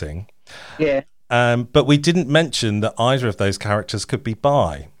his kissing. Yeah. But we didn't mention that either of those characters could be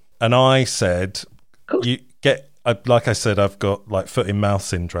bi. And I said, like I said, I've got like foot in mouth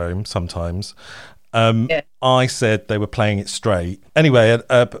syndrome sometimes. I said they were playing it straight. Anyway,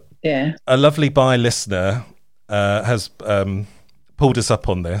 a lovely bi listener has pulled us up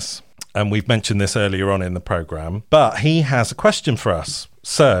on this, and we've mentioned this earlier on in the programme. But he has a question for us.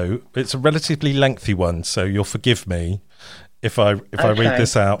 So it's a relatively lengthy one, so you'll forgive me if I read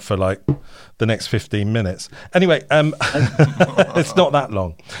this out for like the next 15 minutes. Anyway, it's not that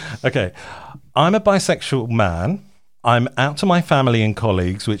long. Okay. I'm a bisexual man. I'm out to my family and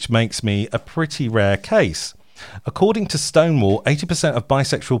colleagues, which makes me a pretty rare case. According to Stonewall, 80% of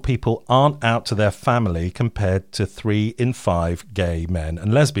bisexual people aren't out to their family compared to 3 in 5 gay men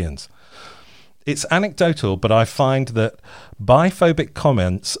and lesbians. It's anecdotal, but I find that biphobic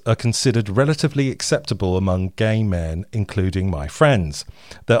comments are considered relatively acceptable among gay men, including my friends.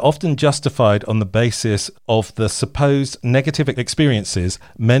 They're often justified on the basis of the supposed negative experiences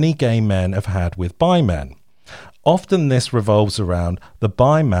many gay men have had with bi men. Often this revolves around the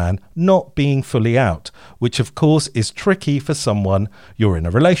bi man not being fully out, which of course is tricky for someone you're in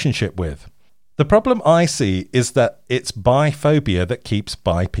a relationship with. The problem I see is that it's biphobia that keeps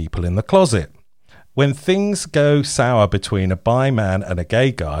bi people in the closet. When things go sour between a bi man and a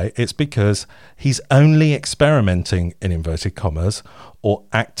gay guy, it's because he's only experimenting, in inverted commas, or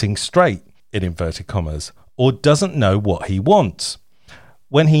acting straight, in inverted commas, or doesn't know what he wants.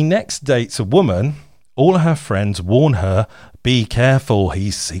 When he next dates a woman, all her friends warn her, be careful,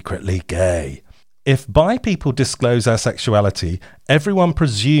 he's secretly gay. If bi people disclose our sexuality, everyone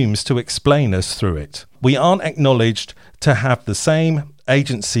presumes to explain us through it. We aren't acknowledged to have the same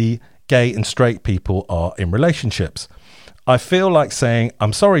agency gay and straight people are in relationships. I feel like saying,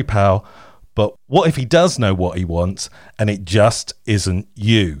 I'm sorry, pal, but what if he does know what he wants and it just isn't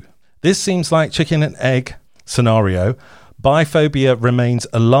you? This seems like chicken and egg scenario. Biphobia remains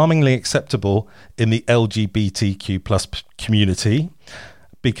alarmingly acceptable in the LGBTQ plus community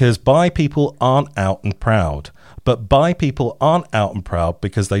because bi people aren't out and proud. But bi people aren't out and proud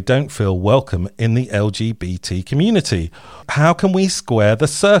because they don't feel welcome in the LGBT community. How can we square the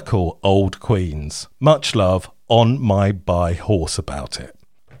circle, old queens? Much love, on my bi horse about it.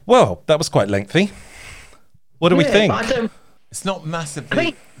 Well, that was quite lengthy. What do we think? It's not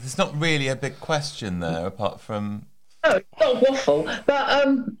massively... There's not really a big question there, apart from... No, it's not a waffle.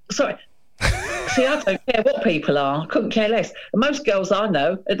 But, sorry... See, I don't care what people are. I couldn't care less. And most girls I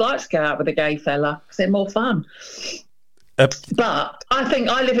know would like to go out with a gay fella because they're more fun. But I think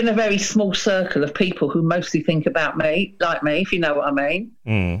I live in a very small circle of people who mostly think about me, like me, if you know what I mean.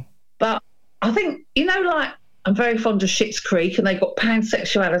 Mm. But I think, like, I'm very fond of Schitt's Creek and they got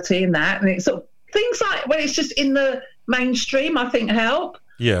pansexuality in that. And it's sort of things like when it's just in the mainstream, I think help.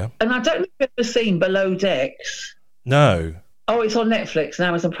 Yeah. And I don't know if you've ever seen Below Decks. No. Oh, it's on Netflix and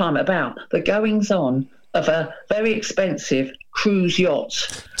Amazon Prime about the goings-on of a very expensive cruise yacht.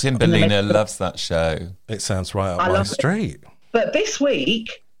 Timberlina loves that show. It sounds right up my street. But this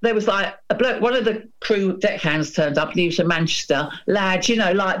week, there was like a bloke, one of the crew deckhands turned up and he was from Manchester. Lad,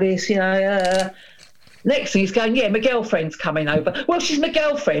 like this, Next thing he's going, yeah, my girlfriend's coming over. Well, she's my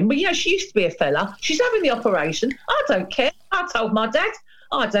girlfriend. Well, she used to be a fella. She's having the operation. I don't care. I told my dad,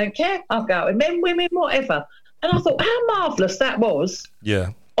 I don't care. I'll go out with men, women, whatever. And I thought how marvellous that was.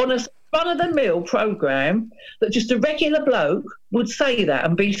 Yeah. On a run-of-the-mill programme that just a regular bloke would say that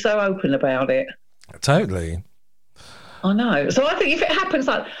and be so open about it. Totally. I know. So I think if it happens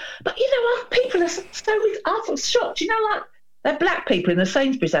like... But, people are so... I was shocked. Like, they're black people in the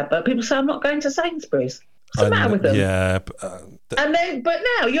Sainsbury's advert. People say, I'm not going to Sainsbury's. What's the matter with them? Yeah. But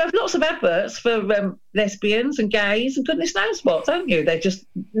now you have lots of adverts for lesbians and gays and goodness knows what, don't you? They're just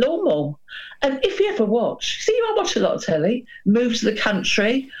normal. And if you ever watch, I watch a lot of telly, Move to the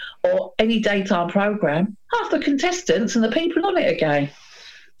Country or any daytime programme, half the contestants and the people on it are gay.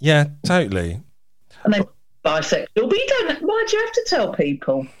 Yeah, totally. And they're bisexual, but you don't. Why do you have to tell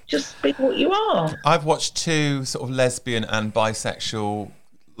people? Just be what you are. I've watched 2 sort of lesbian and bisexual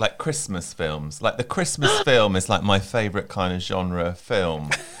like Christmas films. Like the Christmas film is like my favourite kind of genre film.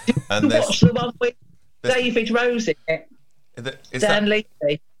 And watch the one with David Rose in it. Dan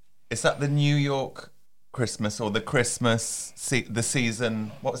Levy. Is that the New York Christmas or the Christmas the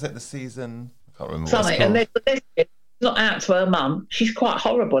season? What was it? The season? I can't remember. Something. What it's called. And there's not out to her mum. She's quite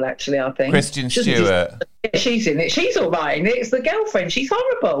horrible, actually. I think Kristen Stewart. She's in it. She's all right in it. It's the girlfriend. She's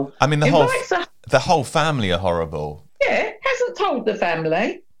horrible. I mean, the whole family are horrible. Yeah, hasn't told the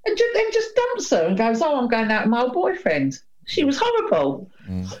family, and then just dumps her and goes, "Oh, I'm going out with my old boyfriend." She was horrible,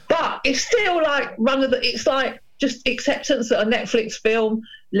 but it's still like it's like just acceptance that a Netflix film,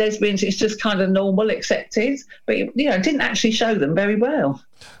 lesbians, it's just kind of normal, accepted, but it didn't actually show them very well.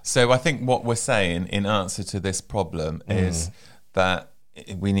 So I think what we're saying in answer to this problem is that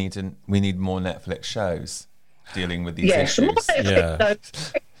we need more Netflix shows dealing with these issues. More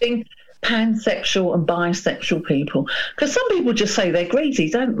Netflix shows, pansexual and bisexual people, because some people just say they're greedy,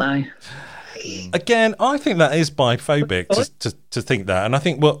 don't they? Again, I think that is biphobic to think that, and I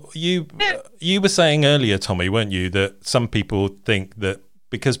think what you were saying earlier, Tommy, weren't you, that some people think that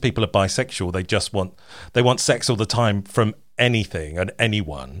because people are bisexual, they want sex all the time from anything and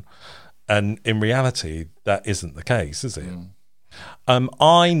anyone, and in reality, that isn't the case, is it?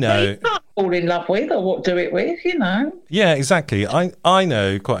 I know. You can't fall in love with or what do it with, Yeah, exactly. I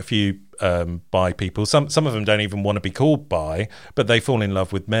know quite a few bi people. Some of them don't even want to be called bi, but they fall in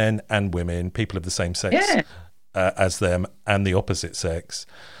love with men and women, people of the same sex as them, and the opposite sex.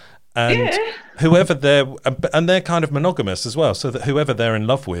 And whoever they're kind of monogamous as well, so that whoever they're in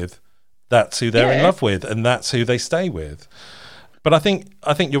love with, that's who they're in love with, and that's who they stay with. But I think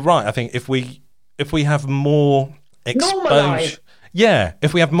you're right. I think if we have more exposure,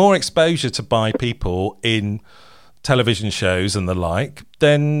 if we have more exposure to bi people in television shows and the like,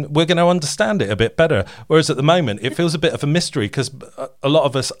 then we're going to understand it a bit better. Whereas at the moment, it feels a bit of a mystery because a lot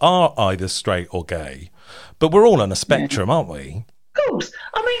of us are either straight or gay, but we're all on a spectrum, aren't we? Of course.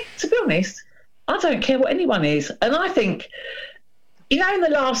 I mean, to be honest, I don't care what anyone is. And I think, in the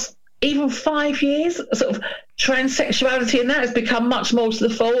last even 5 years, sort of transsexuality and that has become much more to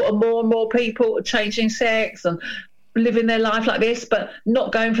the fore, and more people are changing sex and living their life like this, but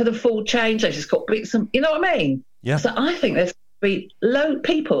not going for the full change. They just got bits of, you know what I mean? Yeah. So I think there's going to be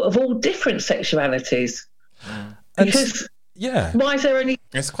people of all different sexualities. Because why is there only?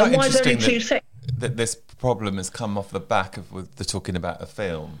 It's quite interesting two sexes? that this problem has come off the back of with the talking about a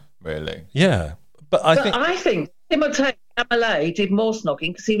film, really. Yeah, but I think Timothée Chalamet did more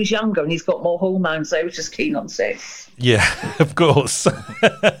snogging because he was younger and he's got more hormones. So he was just keen on sex. Yeah, of course.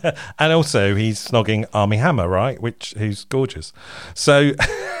 And also he's snogging Armie Hammer, right? Who's gorgeous. So,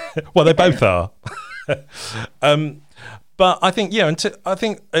 well, they both are. But I think, I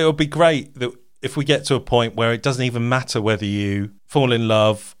think it would be great that if we get to a point where it doesn't even matter whether you fall in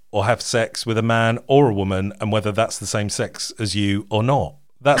love or have sex with a man or a woman, and whether that's the same sex as you or not.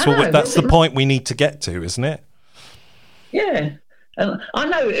 That's the point we need to get to, isn't it? Yeah. And I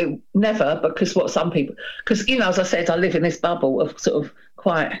know it never, because because, as I said, I live in this bubble of sort of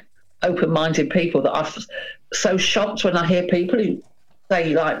quite open-minded people that I'm so shocked when I hear people who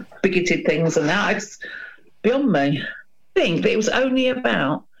say like bigoted things and that. It's beyond me. I think that it was only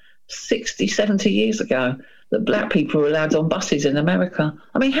about 60, 70 years ago that black people were allowed on buses in America.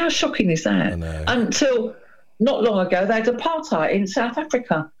 I mean, how shocking is that? Until not long ago, they had apartheid in South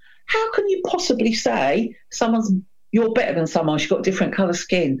Africa. How can you possibly say you're better than someone, she's got different colour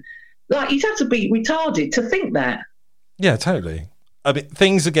skin? Like, you'd have to be retarded to think that. Yeah, totally. I mean,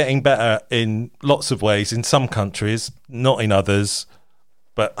 things are getting better in lots of ways in some countries, not in others,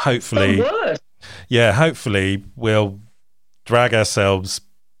 but hopefully... worse. Yeah, hopefully we'll drag ourselves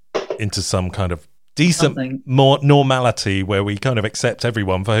into some kind of decent more normality where we kind of accept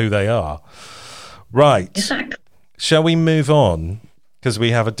everyone for who they are. Right. Exactly. Shall we move on? Because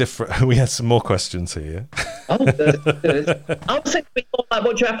we have we have some more questions here. Oh, good. I was thinking more like,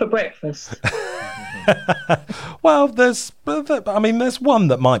 what do you have for breakfast? Well, there's one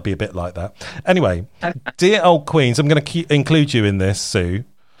that might be a bit like that. Anyway, dear old queens, I'm going to include you in this, Sue.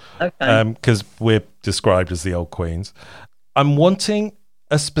 Okay. Because we're described as the old queens. I'm wanting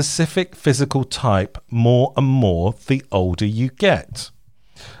a specific physical type more and more the older you get.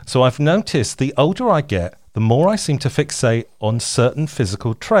 So I've noticed the older I get, the more I seem to fixate on certain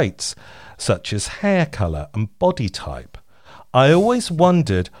physical traits, such as hair colour and body type. I always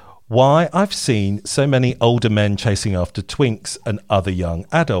wondered why I've seen so many older men chasing after twinks and other young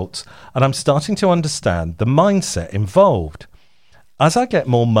adults, and I'm starting to understand the mindset involved. As I get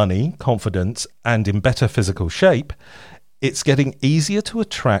more money, confidence, and in better physical shape, it's getting easier to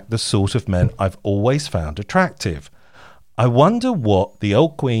attract the sort of men I've always found attractive. I wonder what the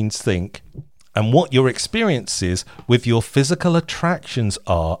old queens think and what your experiences with your physical attractions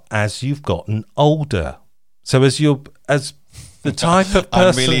are as you've gotten older. So as the type of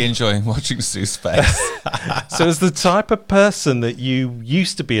person... I'm really enjoying watching Sue's face. So as the type of person that you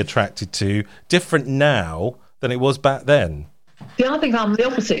used to be attracted to different now than it was back then? See, I think I'm the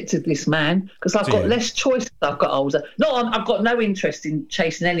opposite to this man, because I've got less choice as I've got older. I've got no interest in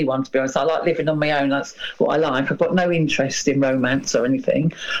chasing anyone, to be honest. I like living on my own. That's what I like. I've got no interest in romance or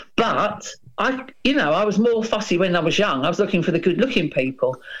anything. But I was more fussy when I was young. I was looking for the good-looking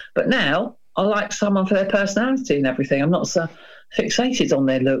people. But now I like someone for their personality and everything. I'm not so fixated on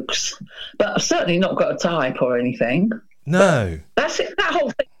their looks. But I've certainly not got a type or anything. No. But that's it. That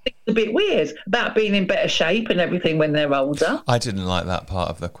whole thing is a bit weird about being in better shape and everything when they're older. I didn't like that part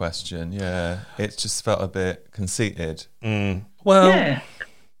of the question. Yeah, it just felt a bit conceited. Well, yeah,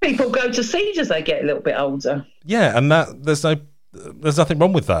 people go to seed as they get a little bit older. Yeah, and there's nothing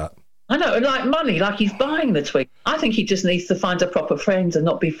wrong with that. I know, and like money, like he's buying the twink. I think he just needs to find a proper friend and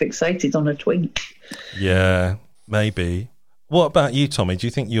not be fixated on a twink. Yeah, maybe. What about you, Tommy? Do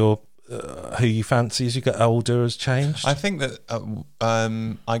you think who you fancy as you get older has changed? I think that I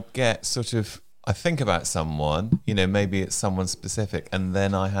think about someone, maybe it's someone specific, and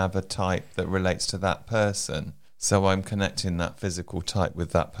then I have a type that relates to that person. So I'm connecting that physical type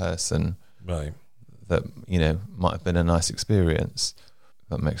with that person. Right. That, might have been a nice experience. If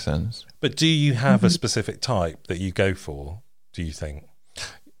that makes sense. But do you have a specific type that you go for, do you think?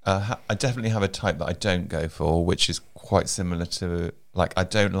 I definitely have a type that I don't go for, which is quite similar to, I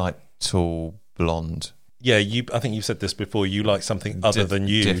don't like tall, blonde. Yeah, I think you've said this before. You like something other than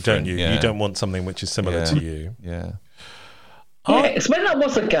you, don't you? Yeah. You don't want something which is similar to you. Yeah. Yes, when I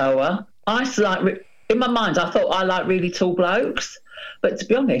was a goer, I used to like in my mind, I thought I like really tall blokes. But to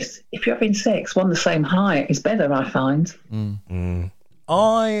be honest, if you're having sex, one the same height is better, I find.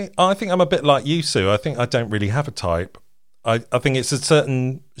 I think I'm a bit like you, Sue. I think I don't really have a type. I think it's a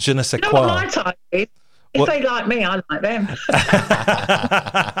certain je ne sais You know quoi. what my type is? If they like me, I like them.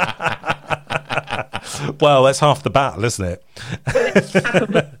 Well, that's half the battle, isn't it?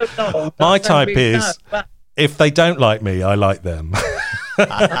 My type is, if they don't like me, I like them.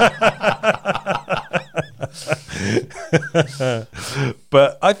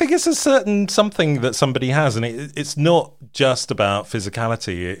 But I think it's a certain something that somebody has, and it's not just about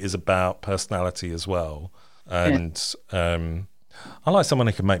physicality, it is about personality as well. And I like someone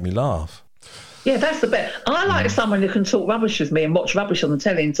who can make me laugh. Yeah, that's the best. I like someone who can talk rubbish with me and watch rubbish on the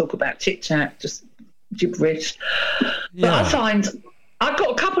telly and talk about chit-chat, just gibberish. But I find I've got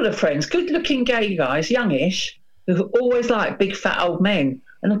a couple of friends, good-looking gay guys, youngish, who always like big fat old men.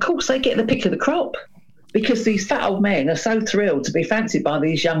 And of course they get the pick of the crop because these fat old men are so thrilled to be fancied by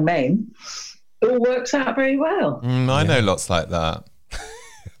these young men. It all works out very well. I know lots like that.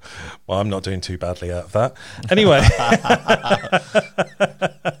 Well, I'm not doing too badly out of that. Anyway.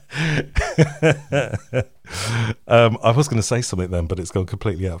 I was going to say something then, but it's gone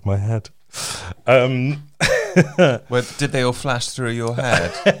completely out of my head. Well, did they all flash through your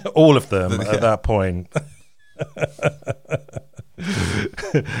head? All of them at that point.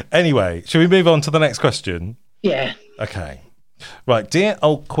 Anyway, shall we move on to the next question? Yeah. Okay. Right, dear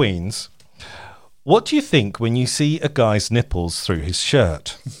old queens, what do you think when you see a guy's nipples through his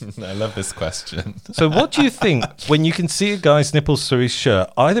shirt? I love this question. So what do you think when you can see a guy's nipples through his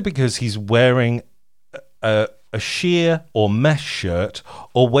shirt, either because he's wearing a sheer or mesh shirt,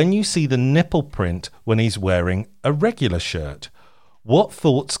 or when you see the nipple print when he's wearing a regular shirt? What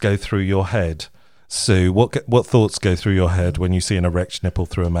thoughts go through your head? Sue, what thoughts go through your head when you see an erect nipple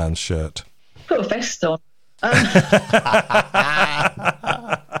through a man's shirt? Put a vest on. I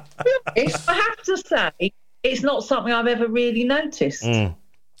have to say, it's not something I've ever really noticed. Really?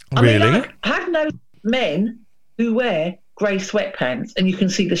 I mean, I have noticed men who wear grey sweatpants and you can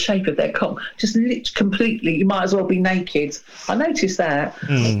see the shape of their cock. Just completely, you might as well be naked. I noticed that.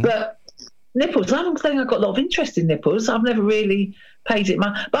 But nipples, I'm saying I've got a lot of interest in nipples. I've never really paid it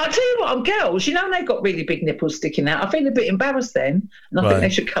much. But I tell you what, on girls, you know, when they've got really big nipples sticking out, I feel a bit embarrassed then, and I think they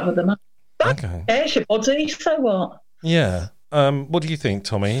should cover them up. But it's your body, so what? Yeah. What do you think,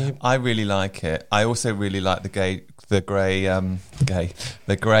 Tommy? I really like it. I also really like the grey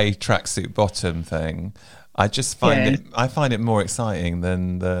tracksuit bottom thing. I just find it more exciting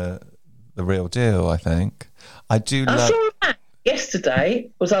than the real deal, I think. I saw that yesterday.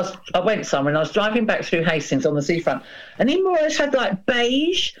 I went somewhere and I was driving back through Hastings on the seafront, and he more or less had like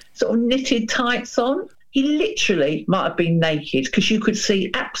beige sort of knitted tights on. He literally might have been naked because you could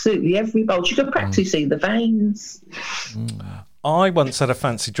see absolutely every bulge. You could practically see the veins. I once had a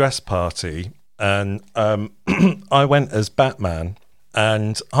fancy dress party, and I went as Batman,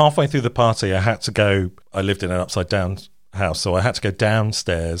 and halfway through the party I lived in an upside down house, so I had to go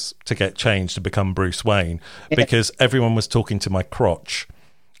downstairs to get changed to become Bruce Wayne because everyone was talking to my crotch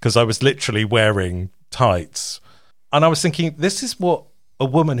because I was literally wearing tights. And I was thinking, this is what a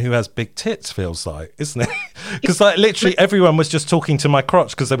woman who has big tits feels like, isn't it? Because like literally everyone was just talking to my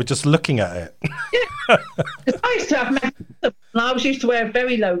crotch because they were just looking at it. I used to have and I was used to wear a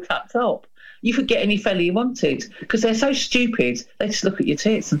very low cut top. You could get any fella you wanted because they're so stupid. They just look at your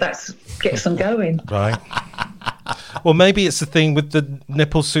tits and that gets them going. Right. Well, maybe it's the thing with the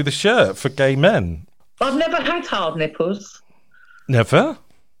nipples through the shirt for gay men. I've never had hard nipples. Never?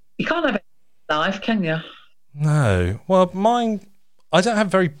 You can't have it in life, can you? No. Well, mine, I don't have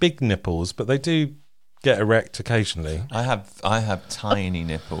very big nipples, but they do get erect occasionally. I have tiny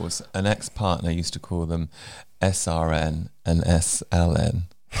nipples. An ex-partner used to call them SRN and SLN.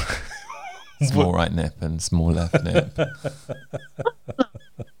 Small right nip and small left nip.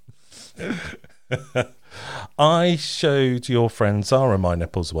 I showed your friend Zara my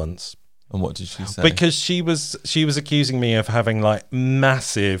nipples once. And what did she say? Because she was accusing me of having like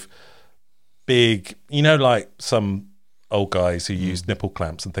massive, big, you know, like some old guys who use nipple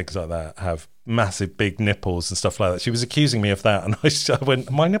clamps and things like that have massive big nipples and stuff like that. She was accusing me of that, and I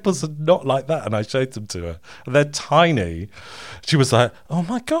went, my nipples are not like that, and I showed them to her. They're tiny. She was like, oh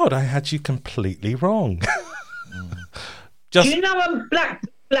my God, I had you completely wrong. Do you know a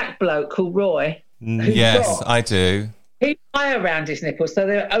black bloke called Roy? Yes, I do. He tie around his nipples, so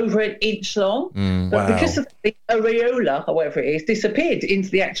they're over an inch long. But because of the areola, or whatever it is, disappeared into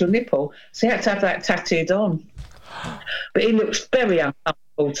the actual nipple, so he had to have that tattooed on. But he looks very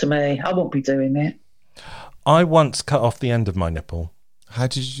uncomfortable to me. I won't be doing it. I once cut off the end of my nipple. How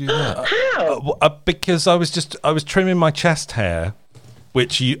did you do that? How? Because I was trimming my chest hair,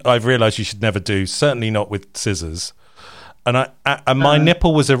 which I've realised you should never do. Certainly not with scissors. And my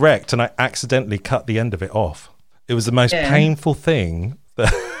nipple was erect, and I accidentally cut the end of it off. It was the most painful thing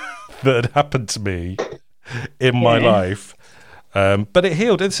that had happened to me in my life. But it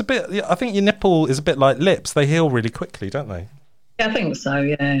healed. It's a bit. I think your nipple is a bit like lips. They heal really quickly, don't they? Yeah, I think so.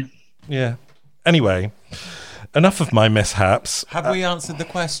 Yeah. Yeah. Anyway, enough of my mishaps. Have we answered the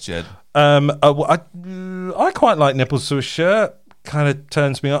question? I quite like nipples to a shirt. Kind of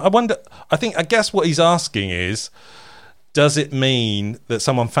turns me on. I guess what he's asking is, does it mean that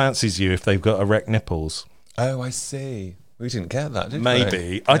someone fancies you if they've got erect nipples? Oh, I see. We didn't get that, did we?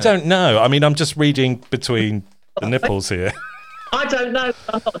 Maybe. Yeah. I don't know. I mean, I'm just reading between the nipples here. I don't know.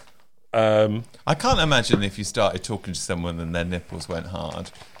 I can't imagine if you started talking to someone and their nipples went hard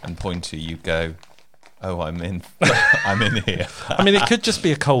and pointy, you'd go, "Oh, I'm in here." I mean, it could just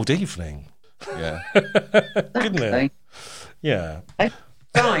be a cold evening. Yeah. Couldn't it? Yeah.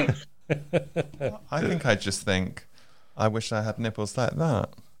 Right. I think I just think, I wish I had nipples like that.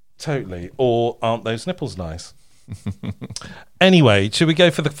 Totally. Or aren't those nipples nice? Anyway, should we go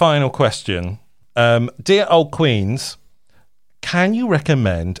for the final question? Dear Old Queens, can you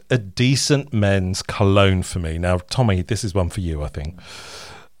recommend a decent men's cologne for me? Now, Tommy, this is one for you, I think.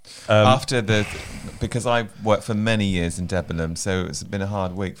 Because I worked for many years in Debenham, so it's been a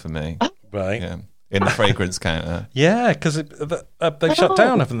hard week for me. Right. Yeah. In the fragrance counter. Yeah, because they've shut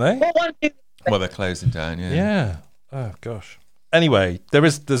down, haven't they? Well, they're closing down, yeah. Yeah. Oh, gosh. Anyway,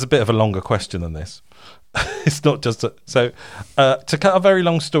 there's a bit of a longer question than this. It's not just... to cut a very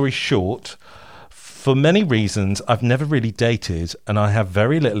long story short... For many reasons, I've never really dated, and I have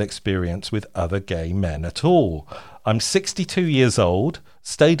very little experience with other gay men at all. I'm 62 years old,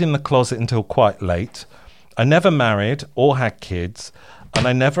 stayed in the closet until quite late. I never married or had kids, and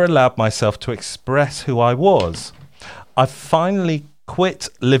I never allowed myself to express who I was. I've finally quit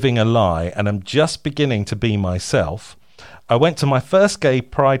living a lie, and I'm just beginning to be myself. I went to my first gay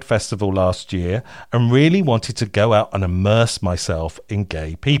pride festival last year and really wanted to go out and immerse myself in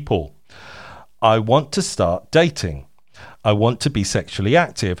gay people. I want to start dating. I want to be sexually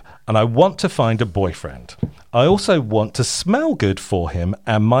active, and I want to find a boyfriend. I also want to smell good for him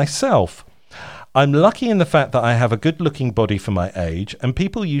and myself. I'm lucky in the fact that I have a good-looking body for my age, and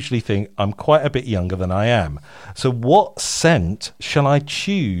people usually think I'm quite a bit younger than I am. So what scent shall I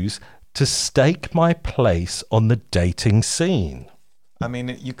choose to stake my place on the dating scene? I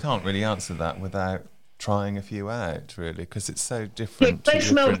mean, you can't really answer that without trying a few out, really, because it's so different. They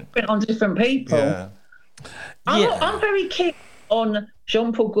smell different on different people. Yeah. I'm very keen on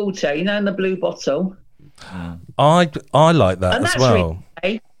Jean-Paul Gaultier, in the blue bottle. I like that and as that's well.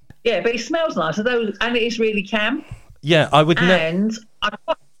 Really, yeah, but it smells nice, and it is really camp. Yeah, I would. And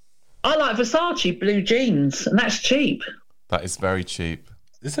I like Versace blue jeans, and that's cheap. That is very cheap.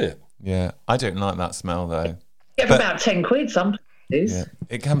 Is it? Yeah, I don't like that smell though. Yeah, for about 10 quid sometimes. Yeah.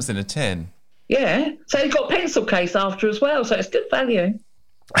 It comes in a tin. Yeah, so you've got pencil case after as well, so it's good value.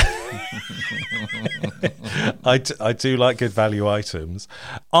 I do like good value items.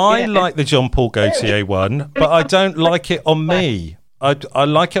 I like the Jean-Paul Gaultier one, but I don't like it on me. I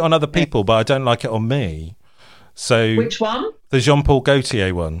like it on other people, but I don't like it on me. So which one? The Jean-Paul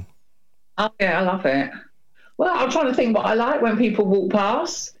Gaultier one. Oh yeah, I love it. Well, I'm trying to think what I like when people walk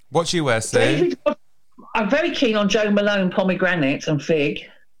past. What do you wear, Sue? I'm very keen on Joe Malone pomegranate and fig.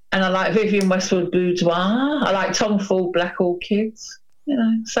 And I like Vivienne Westwood Boudoir. I like Tom Ford Black Orchids.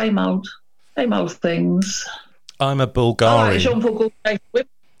 Same old things. I'm a Bulgari. I like Jean-Paul Gaultier.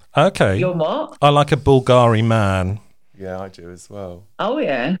 Okay. You're what? I like a Bulgari man. Yeah, I do as well. Oh,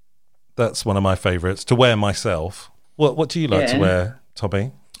 yeah. That's one of my favourites to wear myself. What do you like to wear,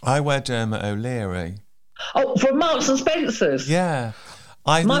 Tommy? I wear Dermot O'Leary. Oh, from Marks and Spencer's? Yeah.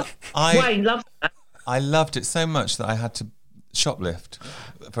 Wayne loved that. I loved it so much that I had to shoplift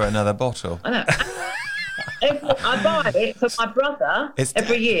for another bottle. I know. I buy it for my brother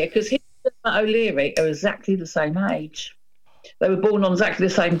every year because him and O'Leary are exactly the same age. They were born on exactly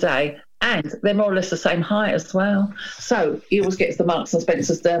the same day, and they're more or less the same height as well. So he always gets the Marks and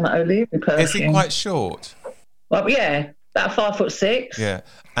Spencer's Dermot O'Leary perfume. Is he quite short? Well, yeah, about 5'6". Yeah.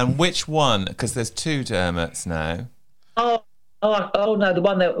 And which one? Because there's two Dermots now. Oh no, the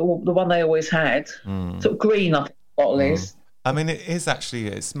one they always had. Sort of green, I think the bottle is. I mean,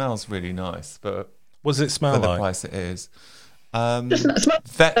 it smells really nice, but what does it smell for like? the price it is. Just smell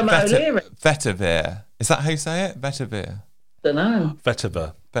Vetiver. Is that how you say it? Vetiver. Don't know.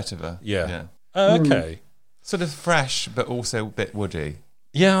 Vetiver. Yeah. Oh, okay. Sort of fresh, but also a bit woody.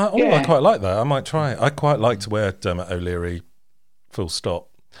 Yeah. I quite like that. I might try it. I quite like to wear Dermot O'Leary full stop.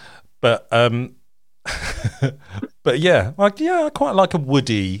 But but yeah, I quite like a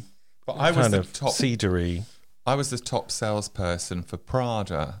woody, but I was kind the of top cedary. I was the top salesperson for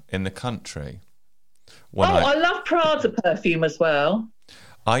Prada in the country. I love Prada perfume as well.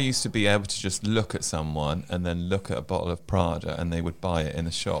 I used to be able to just look at someone and then look at a bottle of Prada and they would buy it in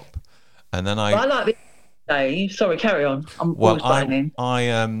the shop. And then I like this. Sorry, carry on. I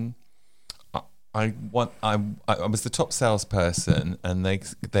was the top salesperson, and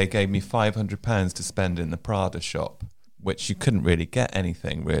they gave me £500 to spend in the Prada shop, which you couldn't really get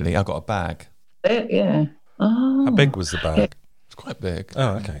anything really. I got a bag. Yeah. Oh. How big was the bag? Yeah. It's quite big.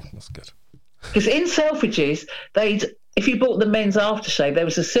 Oh, okay, that's good. Because in Selfridges, if you bought the men's aftershave, there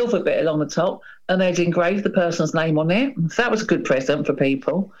was a silver bit along the top, and they'd engrave the person's name on it. So that was a good present for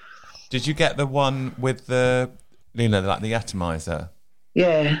people. Did you get the one with the, like the atomizer?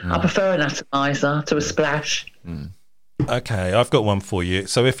 Yeah, I prefer an atomizer to a splash. Okay, I've got one for you.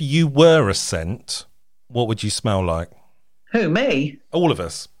 So if you were a scent, what would you smell like? Who, me? All of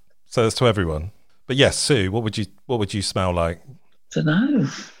us. So that's to everyone. But yes, Sue, what would you smell like? Don't know.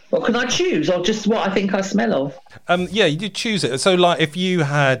 What can I choose, or just what I think I smell of? Yeah, you did choose it. So, like, if you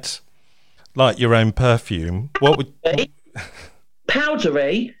had like your own perfume, what would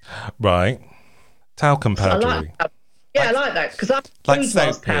powdery? Right, talcum powdery. I like that because I like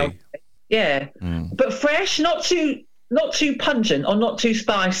soapy. Powdery. Yeah, but fresh, not too pungent or not too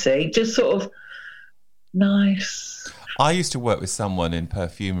spicy. Just sort of nice. I used to work with someone in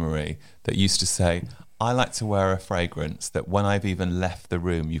perfumery that used to say, I like to wear a fragrance that when I've even left the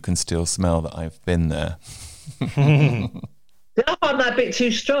room, you can still smell that I've been there. I find that a bit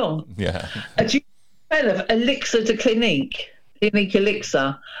too strong. Yeah. Do you smell of Elixir de Clinique? Clinique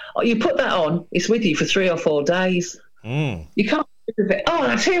Elixir. Oh, you put that on, it's with you for 3 or 4 days. You can't get rid of it. Oh,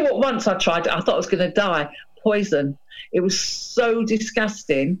 and I tell you what, once I tried it, I thought I was going to die. Poison. It was so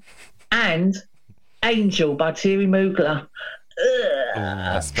disgusting. And Angel by Thierry Mugler.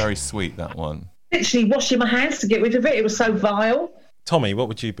 That's very sweet, that one. Literally washing my hands to get rid of it. It was so vile. Tommy, what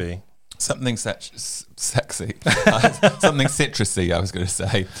would you be? Something sexy. Something citrusy, I was going to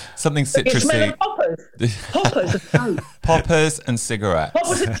say. Something citrusy. You smell of poppers. Poppers and soap. Poppers and cigarettes.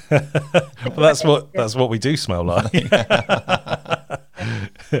 Well, that's what we do smell like.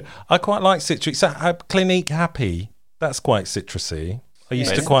 I quite like citrus. So, Clinique Happy, that's quite citrusy. I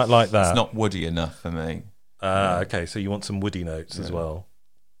used to quite like that. It's not woody enough for me. Okay, so you want some woody notes as well.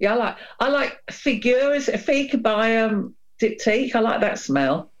 Yeah, I like Figure. Is it a Fig by Diptyque? I like that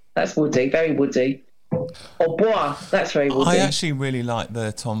smell. That's woody, very woody. Or Bois, that's very woody. I actually really like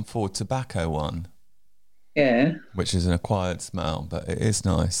the Tom Ford tobacco one. Yeah. Which is an acquired smell, but it is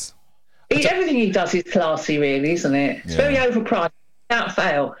nice. Everything he does is classy, really, isn't it? It's very overpriced. Without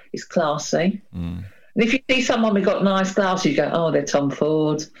fail, it's classy. And if you see someone with got nice glasses, you go, oh, they're Tom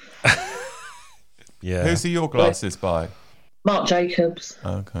Ford. Yeah. Whose are your glasses by? Marc Jacobs.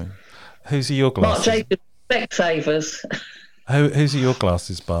 Okay. Whose are your glasses? Marc Jacobs, Specsavers. Whose are your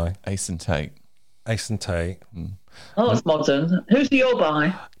glasses by? Ace and Tate. Ace and Tate. Oh, it's modern. Who's your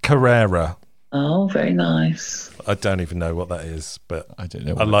by? Carrera. Oh, very nice. I don't even know what that is, but I don't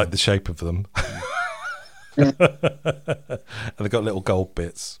know. I like the shape of them. And they've got little gold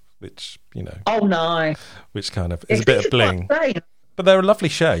bits, which, you know. Oh, nice. Which kind of is a bit of bling. But they're a lovely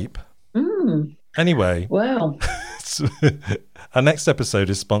shape. Anyway. Well. Our next episode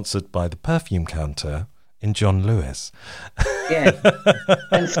is sponsored by the Perfume Counter in John Lewis. Yeah.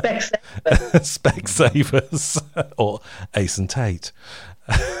 And Specsavers. Specsavers or Ace and Tate.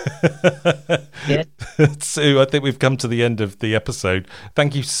 Yeah. Sue, I think we've come to the end of the episode.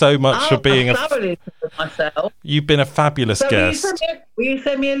 Thank you so much for being myself. You've been a fabulous guest. Will you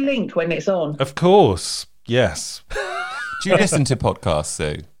send me a link when it's on? Of course, yes. Do you listen to podcasts,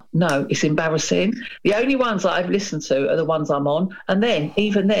 Sue? No, it's embarrassing. The only ones that I've listened to are the ones I'm on, and then,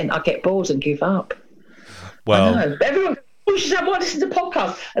 even then, I get bored and give up. Well, I know. Everyone goes, oh, you should have one listen to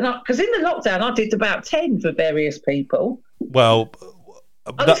podcasts. And because in the lockdown, I did about 10 for various people. Well,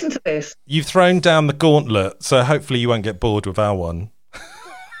 I listen to this. You've thrown down the gauntlet, so hopefully you won't get bored with our one.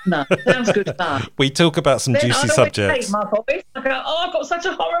 No, sounds good enough. We talk about some juicy subjects. My voice. I go, oh, I've got such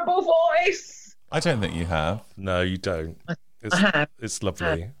a horrible voice. I don't think you have. No, you don't. I have. It's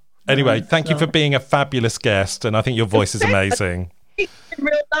lovely. Anyway, thank you for being a fabulous guest, and I think your voice is amazing. In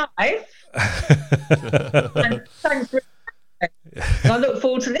real life. And thanks for I look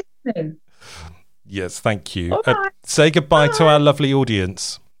forward to listening. Yes, thank you. Say goodbye to our lovely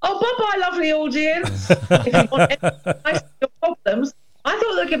audience. Oh, bye-bye, lovely audience. If you want any advice on your problems, I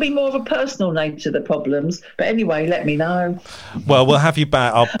thought there could be more of a personal nature to the problems. But anyway, let me know. Well, we'll have you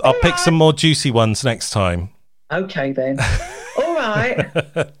back. I'll pick some more juicy ones next time. Okay, then. All right.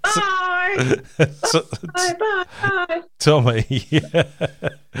 Bye. Bye. Tommy,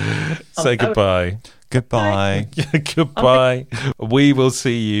 say goodbye. Goodbye. Goodbye. We will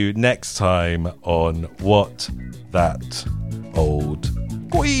see you next time on What That Old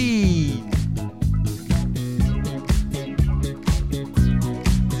Queen.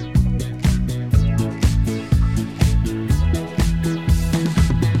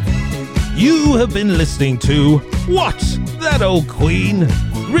 You have been listening to What That Old Queen,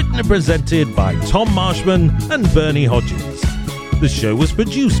 written and presented by Tom Marshman and Bernie Hodges. The show was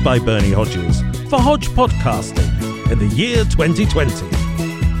produced by Bernie Hodges for Hodge Podcasting in the year 2020.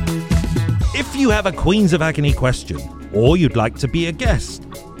 If you have a Queens of Agony question, or you'd like to be a guest,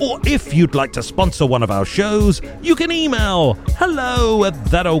 or if you'd like to sponsor one of our shows, you can email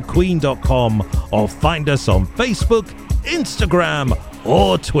hello@thatoldqueen.com or find us on Facebook, Instagram,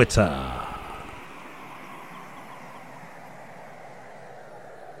 or Twitter.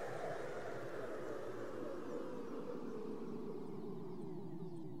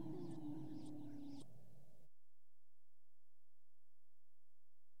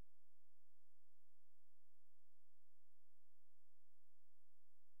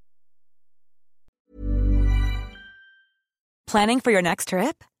 Planning for your next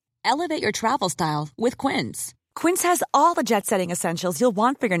trip? Elevate your travel style with Quince. Quince has all the jet-setting essentials you'll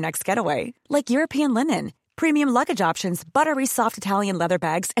want for your next getaway, like European linen, premium luggage options, buttery soft Italian leather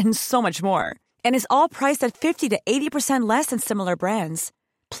bags, and so much more. And is all priced at 50 to 80% less than similar brands.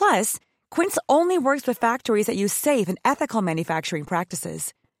 Plus, Quince only works with factories that use safe and ethical manufacturing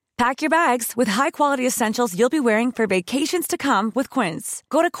practices. Pack your bags with high-quality essentials you'll be wearing for vacations to come with Quince.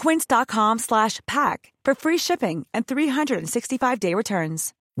 Go to quince.com/pack for free shipping and 365-day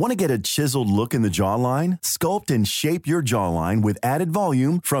returns. Want to get a chiseled look in the jawline? Sculpt and shape your jawline with added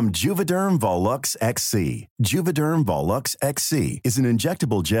volume from Juvederm Volux XC. Juvederm Volux XC is an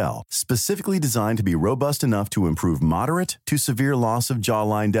injectable gel specifically designed to be robust enough to improve moderate to severe loss of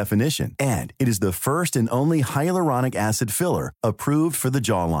jawline definition. And it is the first and only hyaluronic acid filler approved for the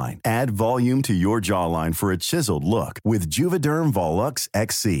jawline. Add volume to your jawline for a chiseled look with Juvederm Volux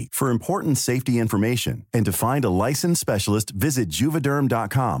XC. For important safety information and to find a licensed specialist, visit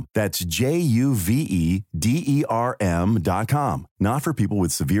Juvederm.com. That's Juvederm.com. Not for people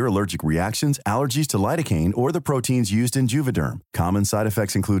with severe allergic reactions, allergies to lidocaine, or the proteins used in Juvederm. Common side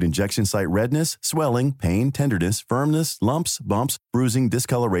effects include injection site redness, swelling, pain, tenderness, firmness, lumps, bumps, bruising,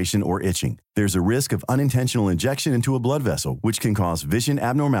 discoloration, or itching. There's a risk of unintentional injection into a blood vessel, which can cause vision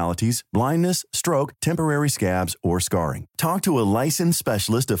abnormalities, blindness, stroke, temporary scabs, or scarring. Talk to a licensed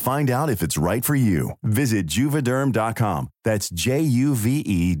specialist to find out if it's right for you. Visit Juvederm.com. That's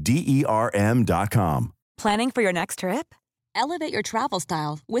Juvederm.com. Planning for your next trip? Elevate your travel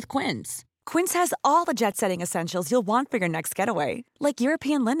style with Quince. Quince has all the jet-setting essentials you'll want for your next getaway, like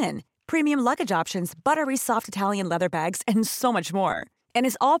European linen, premium luggage options, buttery soft Italian leather bags, and so much more. And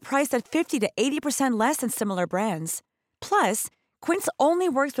is all priced at 50 to 80% less than similar brands. Plus, Quince only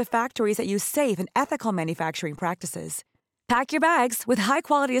works with factories that use safe and ethical manufacturing practices. Pack your bags with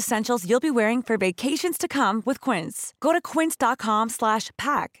high-quality essentials you'll be wearing for vacations to come with Quince. Go to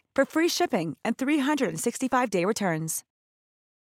quince.com/pack for free shipping and 365-day returns.